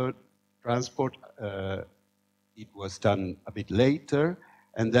transport, it was done a bit later.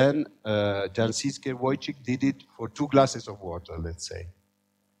 And then Janciski and Wojcik did it for 2 glasses of water, let's say.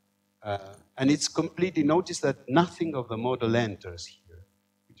 And it's completely, notice that nothing of the model enters here,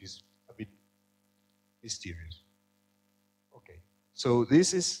 which is a bit mysterious. Okay, so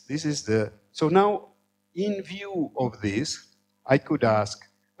this is the, so now in view of this, I could ask,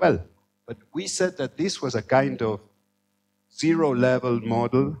 well, but we said that this was a kind of zero-level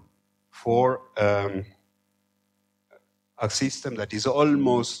model for a system that is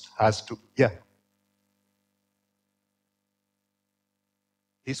almost has to, yeah.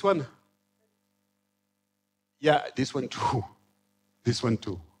 This one? Yeah, this one too. This one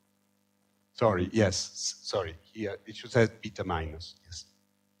too. Sorry, yes, sorry. Here, it should say beta minus, yes.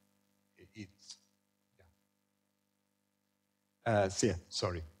 It's, yeah. So yeah,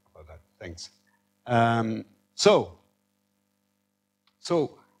 sorry about that, thanks. So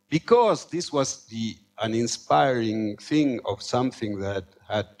because this was an inspiring thing of something that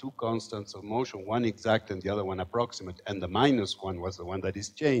had 2 constants of motion, one exact and the other one approximate, and the minus one was the one that is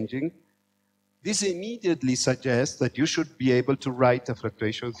changing, this immediately suggests that you should be able to write a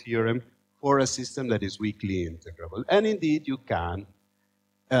fluctuation theorem for a system that is weakly integrable. And indeed, you can.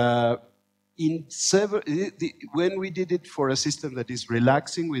 When we did it for a system that is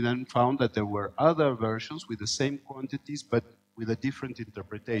relaxing, we then found that there were other versions with the same quantities, but with a different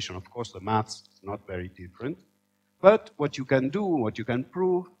interpretation. Of course, the maths is not very different. But what you can do, what you can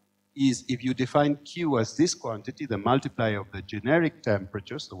prove, is if you define Q as this quantity, the multiplier of the generic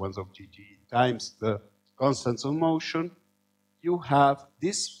temperatures, the ones of GG, times the constants of motion, you have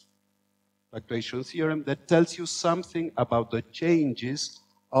this fluctuation theorem that tells you something about the changes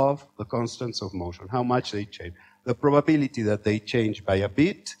of the constants of motion, how much they change. The probability that they change by a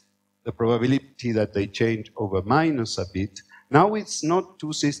bit, the probability that they change over minus a bit. Now it's not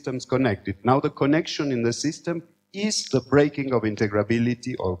 2 systems connected. Now the connection in the system is the breaking of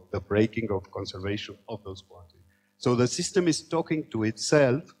integrability or the breaking of conservation of those quantities. So the system is talking to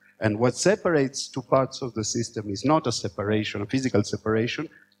itself, and what separates 2 parts of the system is not a separation, a physical separation,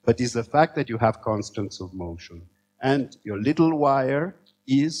 but is the fact that you have constants of motion. And your little wire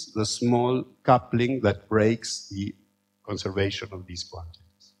is the small coupling that breaks the conservation of these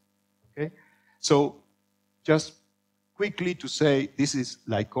quantities. Okay? So just quickly to say, this is,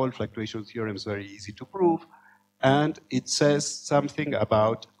 like all fluctuation theorems, very easy to prove, and it says something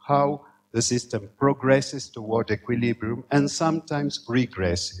about how the system progresses toward equilibrium and sometimes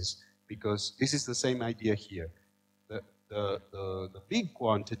regresses, because this is the same idea here. The big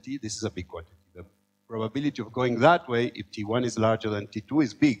quantity, this is a big quantity, the probability of going that way, if T1 is larger than T2,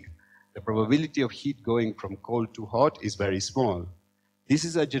 is big. The probability of heat going from cold to hot is very small. This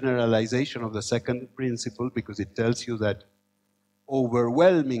is a generalization of the second principle because it tells you that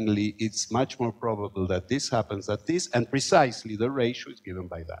overwhelmingly it's much more probable that this happens than this, and precisely the ratio is given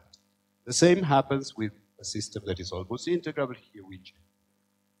by that. The same happens with a system that is almost integrable. Here we check.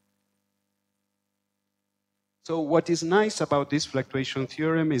 So what is nice about this fluctuation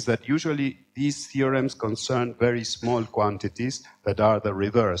theorem is that usually these theorems concern very small quantities that are the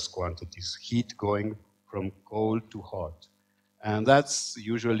reverse quantities, heat going from cold to hot. And that's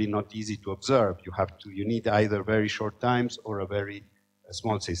usually not easy to observe. You need either very short times or a very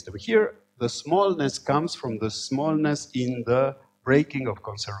small system. Here, the smallness comes from the smallness in the breaking of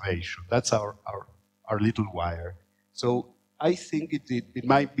conservation. That's our little wire. So I think it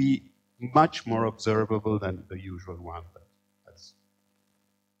might be much more observable than the usual one.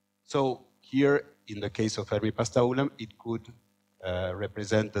 So here, in the case of Fermi-Pascaud, it could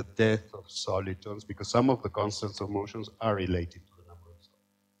represent the death of solitons because some of the constants of motions are related to the number of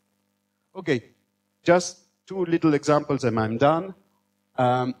solitons. Okay, just 2 little examples and I'm done.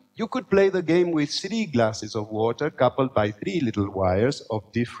 You could play the game with 3 glasses of water coupled by 3 little wires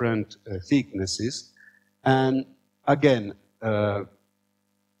of different thicknesses. And again, there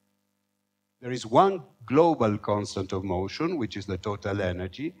is one global constant of motion, which is the total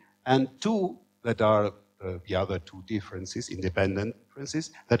energy, and two that are the other two differences, independent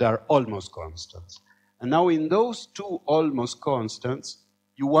differences, that are almost constants. And now in those two almost constants,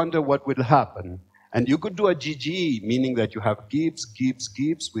 you wonder what will happen. And you could do a GGE, meaning that you have Gibbs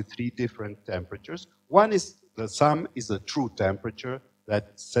with three different temperatures. One is the sum is the true temperature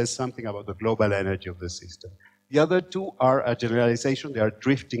that says something about the global energy of the system. The other two are a generalization. They are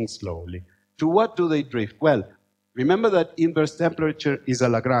drifting slowly. To what do they drift? Well, remember that inverse temperature is a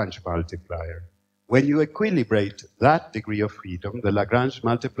Lagrange multiplier. When you equilibrate that degree of freedom, the Lagrange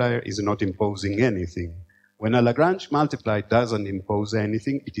multiplier is not imposing anything. When a Lagrange multiplier doesn't impose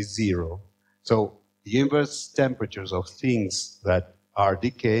anything, it is zero. So the inverse temperatures of things that are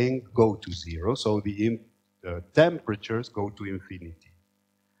decaying go to zero, so the temperatures go to infinity.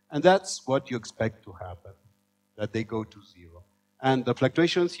 And that's what you expect to happen, that they go to zero. And the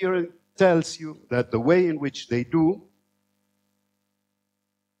fluctuation theorem tells you that the way in which they do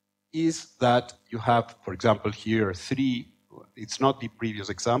is that you have, for example, here three. It's not the previous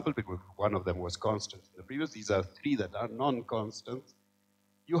example because one of them was constant in the previous. These are three that are non-constant.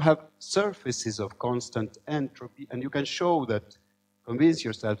 You have surfaces of constant entropy, and you can show that, convince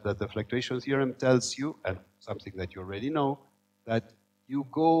yourself that the fluctuation theorem tells you, and something that you already know, that you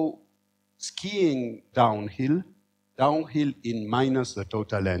go skiing downhill in minus the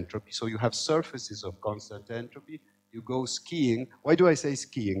total entropy. So you have surfaces of constant entropy. You go skiing. Why do I say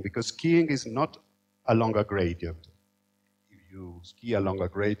skiing? Because skiing is not along a gradient. If you ski along a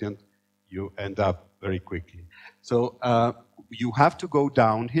gradient, you end up very quickly. So you have to go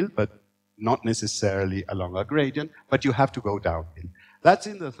downhill, but not necessarily along a gradient, but you have to go downhill. That's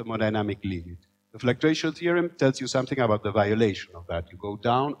in the thermodynamic limit. The fluctuation theorem tells you something about the violation of that. You go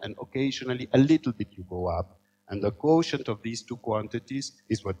down, and occasionally a little bit you go up. And the quotient of these two quantities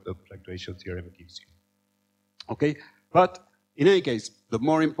is what the fluctuation theorem gives you. Okay, but in any case, the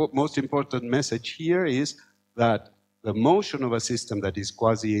most important message here is that the motion of a system that is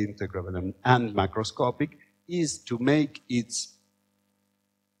quasi-integrable and macroscopic is to make its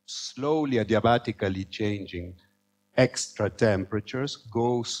slowly adiabatically changing extra temperatures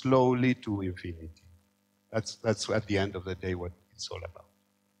go slowly to infinity. That's at the end of the day what it's all about.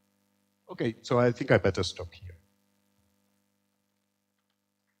 Okay, so I think I better stop here.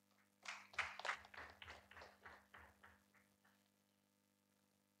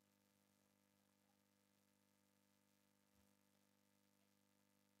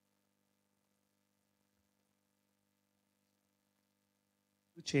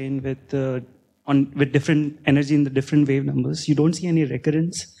 Chain with different energy in the different wave numbers, you don't see any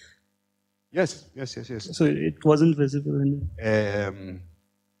recurrence? Yes. So it wasn't visible in...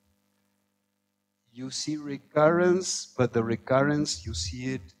 You see recurrence, but the recurrence, you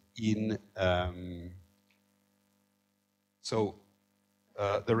see it in... the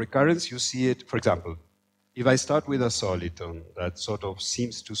recurrence, you see it, for example, if I start with a soliton that sort of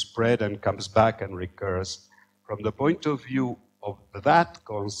seems to spread and comes back and recurs, from the point of view of that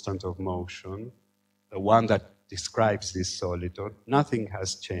constant of motion, the one that describes this soliton, nothing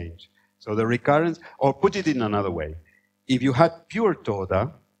has changed. So the recurrence, or put it in another way, if you had pure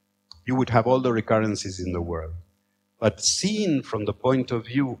Toda, you would have all the recurrences in the world. But seen from the point of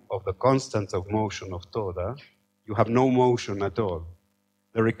view of the constant of motion of Toda, you have no motion at all.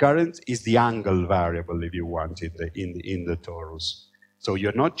 The recurrence is the angle variable, if you want, in the torus. So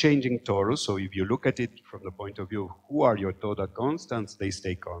you're not changing torus, so if you look at it from the point of view of who are your Toda constants, they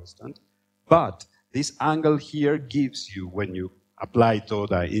stay constant. But this angle here gives you, when you apply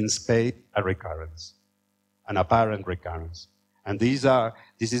Toda in spade, a recurrence, an apparent recurrence. And this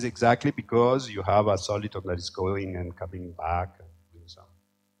is exactly because you have a soliton that is going and coming back and doing so.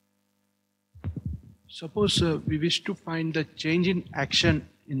 Suppose we wish to find the change in action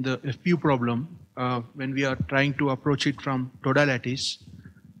in the FPU problem when we are trying to approach it from Toda lattice.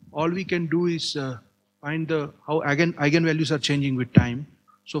 All we can do is find how eigenvalues are changing with time.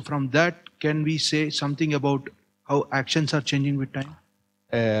 So from that, can we say something about how actions are changing with time?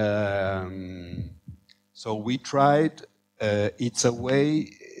 So we tried, it's a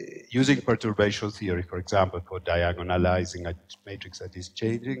way, using perturbation theory, for example, for diagonalizing a matrix that is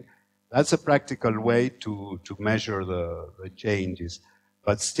changing. That's a practical way to measure the changes.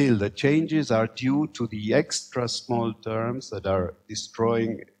 But still, the changes are due to the extra small terms that are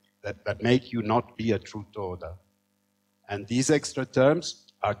destroying, that make you not be a true Toda. And these extra terms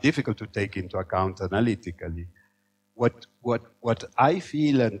are difficult to take into account analytically. What I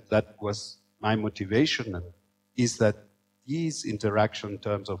feel, and that was my motivation, is that these interaction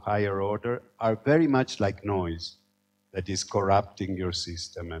terms of higher order are very much like noise that is corrupting your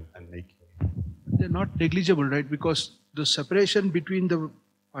system and making it. they're not negligible, right? Because the separation between the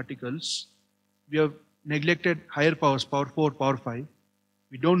particles, we have neglected higher powers, power 4, power 5.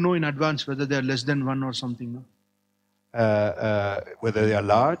 We don't know in advance whether they are less than 1 or something. No? Whether they are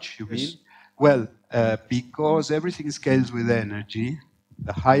large, you mean? Well, because everything scales with energy,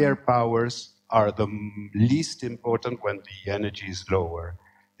 the higher powers are the least important when the energy is lower.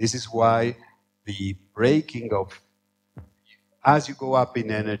 This is why the breaking of, as you go up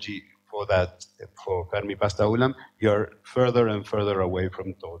in energy for Fermi pasta Ulam, you're further and further away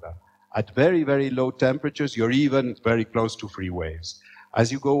from Toda. At very, very low temperatures, you're even very close to free waves.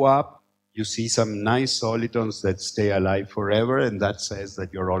 As you go up, you see some nice solitons that stay alive forever, and that says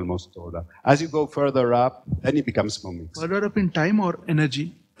that you're almost Toda. As you go further up, then it becomes more mixed. Further up in time or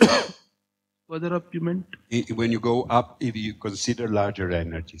energy? Further up, you meant? When you go up, if you consider larger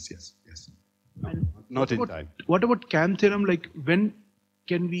energies, yes. Yes. No, not in time. What about CAM theorem? Like, when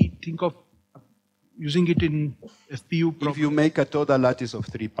can we think of using it in FPU? If you make a Toda lattice of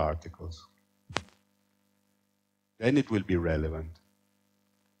 3 particles, then it will be relevant.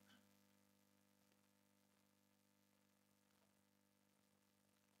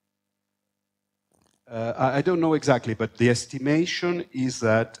 I don't know exactly, but the estimation is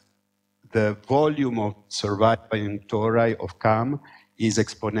that the volume of surviving tori of CAM is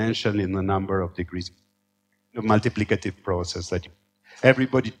exponential in the number of degrees. The multiplicative process that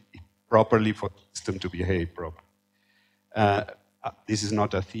everybody properly for the system to behave properly. This is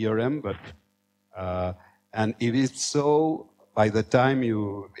not a theorem, but and if it's so, by the time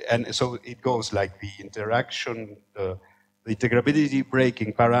and so it goes like the interaction, the integrability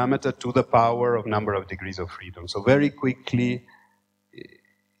breaking parameter to the power of number of degrees of freedom. So very quickly it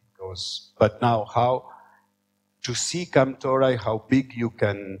goes. But now how to see CAM tori, how big you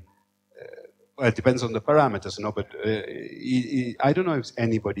can, well, it depends on the parameters, no, but I don't know if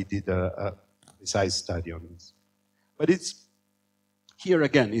anybody did a precise study on this. But it's, here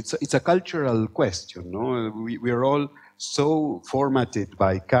again, it's a cultural question, no? We are all so formatted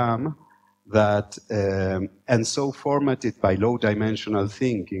by CAM that, and so formatted by low-dimensional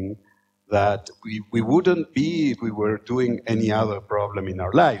thinking that we wouldn't be if we were doing any other problem in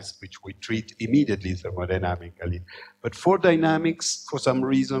our lives, which we treat immediately thermodynamically. But for dynamics, for some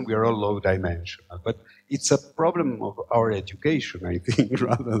reason, we are all low-dimensional. But it's a problem of our education, I think,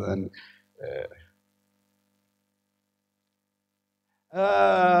 rather than...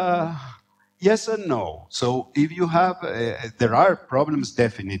 Yes and no. So if you have, there are problems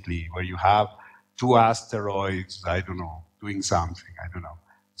definitely where you have 2 asteroids, I don't know, doing something, I don't know.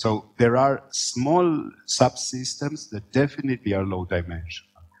 So there are small subsystems that definitely are low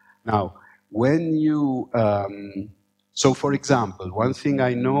dimensional. Now, when you, so for example, one thing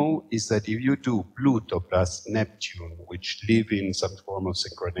I know is that if you do Pluto plus Neptune, which live in some form of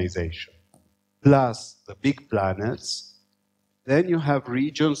synchronization, plus the big planets, then you have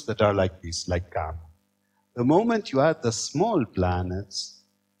regions that are like this, like CAM. The moment you add the small planets,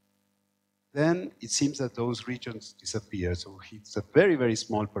 then it seems that those regions disappear. So it's a very, very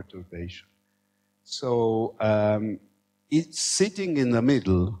small perturbation. So it's sitting in the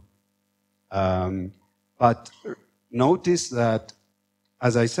middle. But notice that,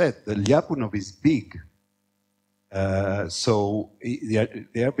 as I said, the Lyapunov is big. So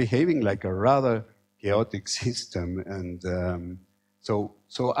they are behaving like a rather chaotic system, and so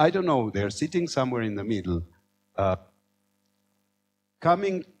I don't know. They're sitting somewhere in the middle.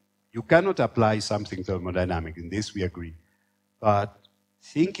 You cannot apply something thermodynamic. In this, we agree. But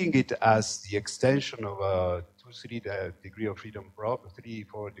thinking it as the extension of a 2-3 degree of freedom problem,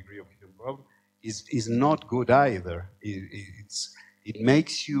 3-4 degree of freedom problem, is not good either. It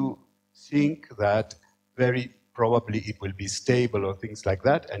makes you think that very probably it will be stable or things like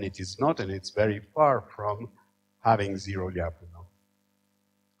that, and it is not, and it's very far from having 0 Lyapunov.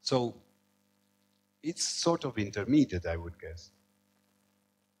 So it's sort of intermediate, I would guess.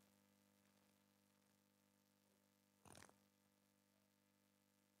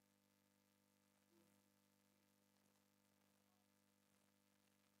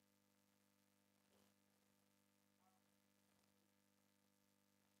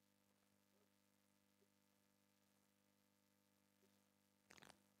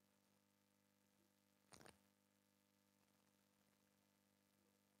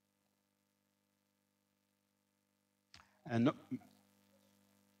 And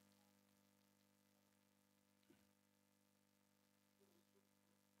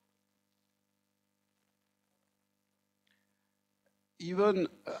even,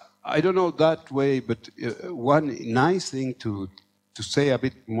 I don't know that way, but one nice thing to say a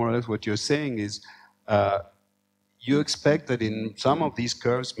bit more or less what you're saying is you expect that in some of these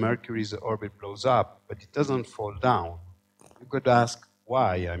curves, Mercury's orbit blows up, but it doesn't fall down. You could ask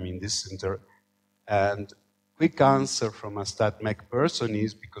why. I mean, and quick answer from a StatMech person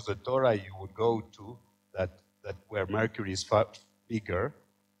is because the tora you would go to, that where Mercury is far bigger,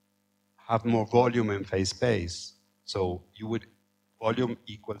 have more volume in phase space. So volume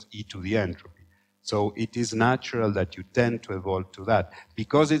equals E to the entropy. So it is natural that you tend to evolve to that.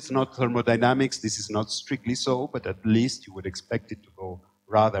 Because it's not thermodynamics, this is not strictly so, but at least you would expect it to go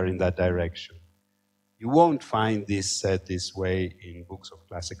rather in that direction. You won't find this said this way in books of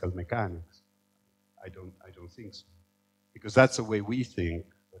classical mechanics. I don't think so. Because that's the way we think,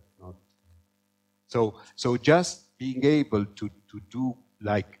 but not. So just being able to do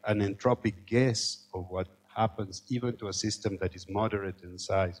like an entropic guess of what happens even to a system that is moderate in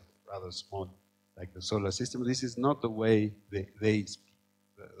size, rather small, like the solar system, this is not the way they speak,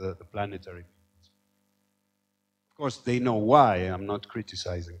 the planetary people. Of course, they know why. I'm not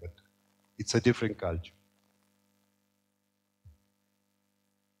criticizing, but it's a different culture.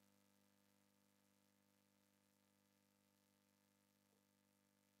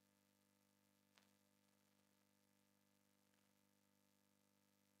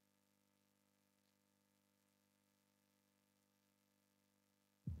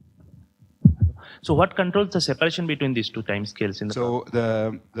 So what controls the separation between these two time scales? So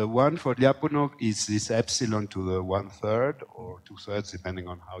the one for Lyapunov is this epsilon to the 1/3 or 2/3, depending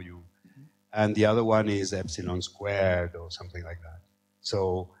on how you, and the other one is epsilon squared or something like that.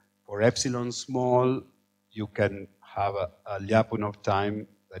 So for epsilon small, you can have a Lyapunov time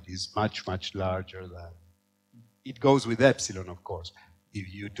that is much, much larger than, it goes with epsilon, of course.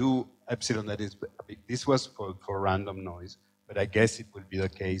 If you do epsilon that is, this was for random noise, but I guess it will be the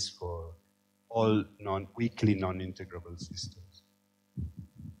case for all weakly non-integrable systems.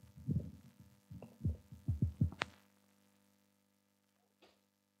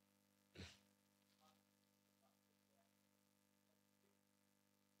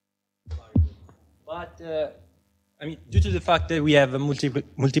 But I mean, due to the fact that we have a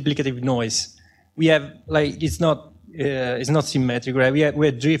multiplicative noise, we have like it's not symmetric, right? We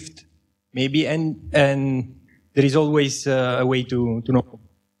have drift maybe, and there is always a way to know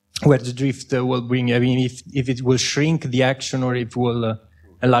where the drift will bring. I mean, if it will shrink the action or if it will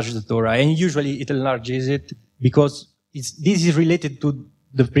enlarge the tora, and usually it enlarges it because this is related to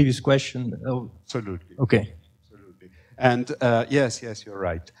the previous question. Absolutely. Okay. Absolutely. And yes, you're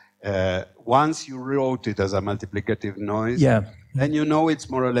right. Once you wrote it as a multiplicative noise, then you know it's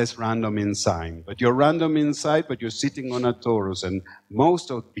more or less random in sign. But you're random in sight, but you're sitting on a torus, and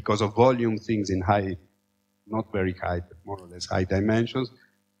because of volume things in high, not very high, but more or less high dimensions,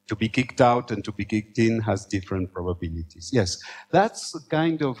 to be kicked out and to be kicked in has different probabilities. Yes, that's the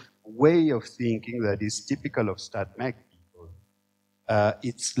kind of way of thinking that is typical of StatMech people.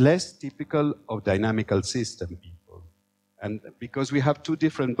 It's less typical of dynamical system people. And because we have two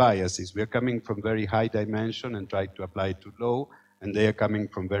different biases. We are coming from very high dimension and trying to apply it to low, and they are coming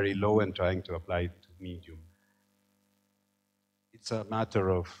from very low and trying to apply it to medium. It's a matter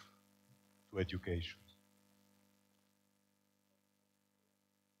of education.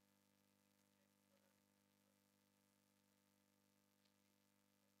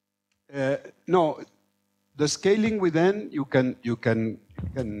 No, the scaling within you can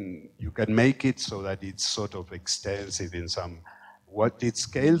make it so that it's sort of extensive in some. What it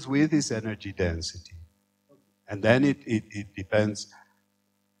scales with is energy density, and then it depends.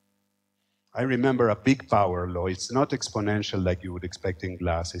 I remember a big power law. It's not exponential like you would expect in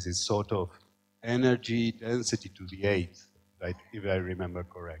glasses. It's sort of energy density to the 8th, right? If I remember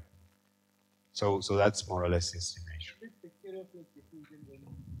correctly. So that's more or less the estimation.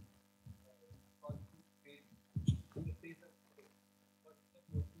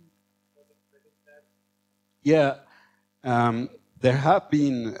 Yeah, there have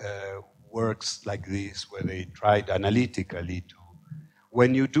been works like this where they tried analytically to,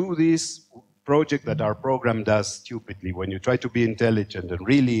 when you do this project that our program does stupidly, when you try to be intelligent and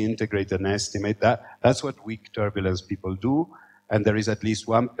really integrate and estimate, that's what weak turbulence people do. And there is at least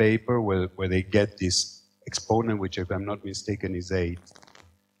one paper where they get this exponent, which if I'm not mistaken is 8.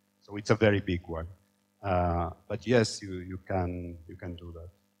 So it's a very big one. But yes, you can do that.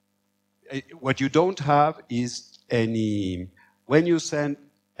 What you don't have is any, when you send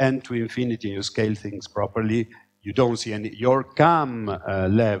n to infinity and you scale things properly, you don't see any, your CAM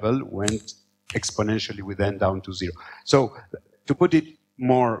level went exponentially with n down to 0. So to put it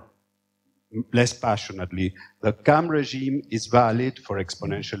less passionately, the CAM regime is valid for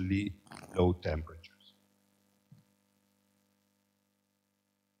exponentially low temperatures.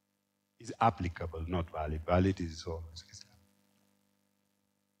 is applicable, not valid. Valid is always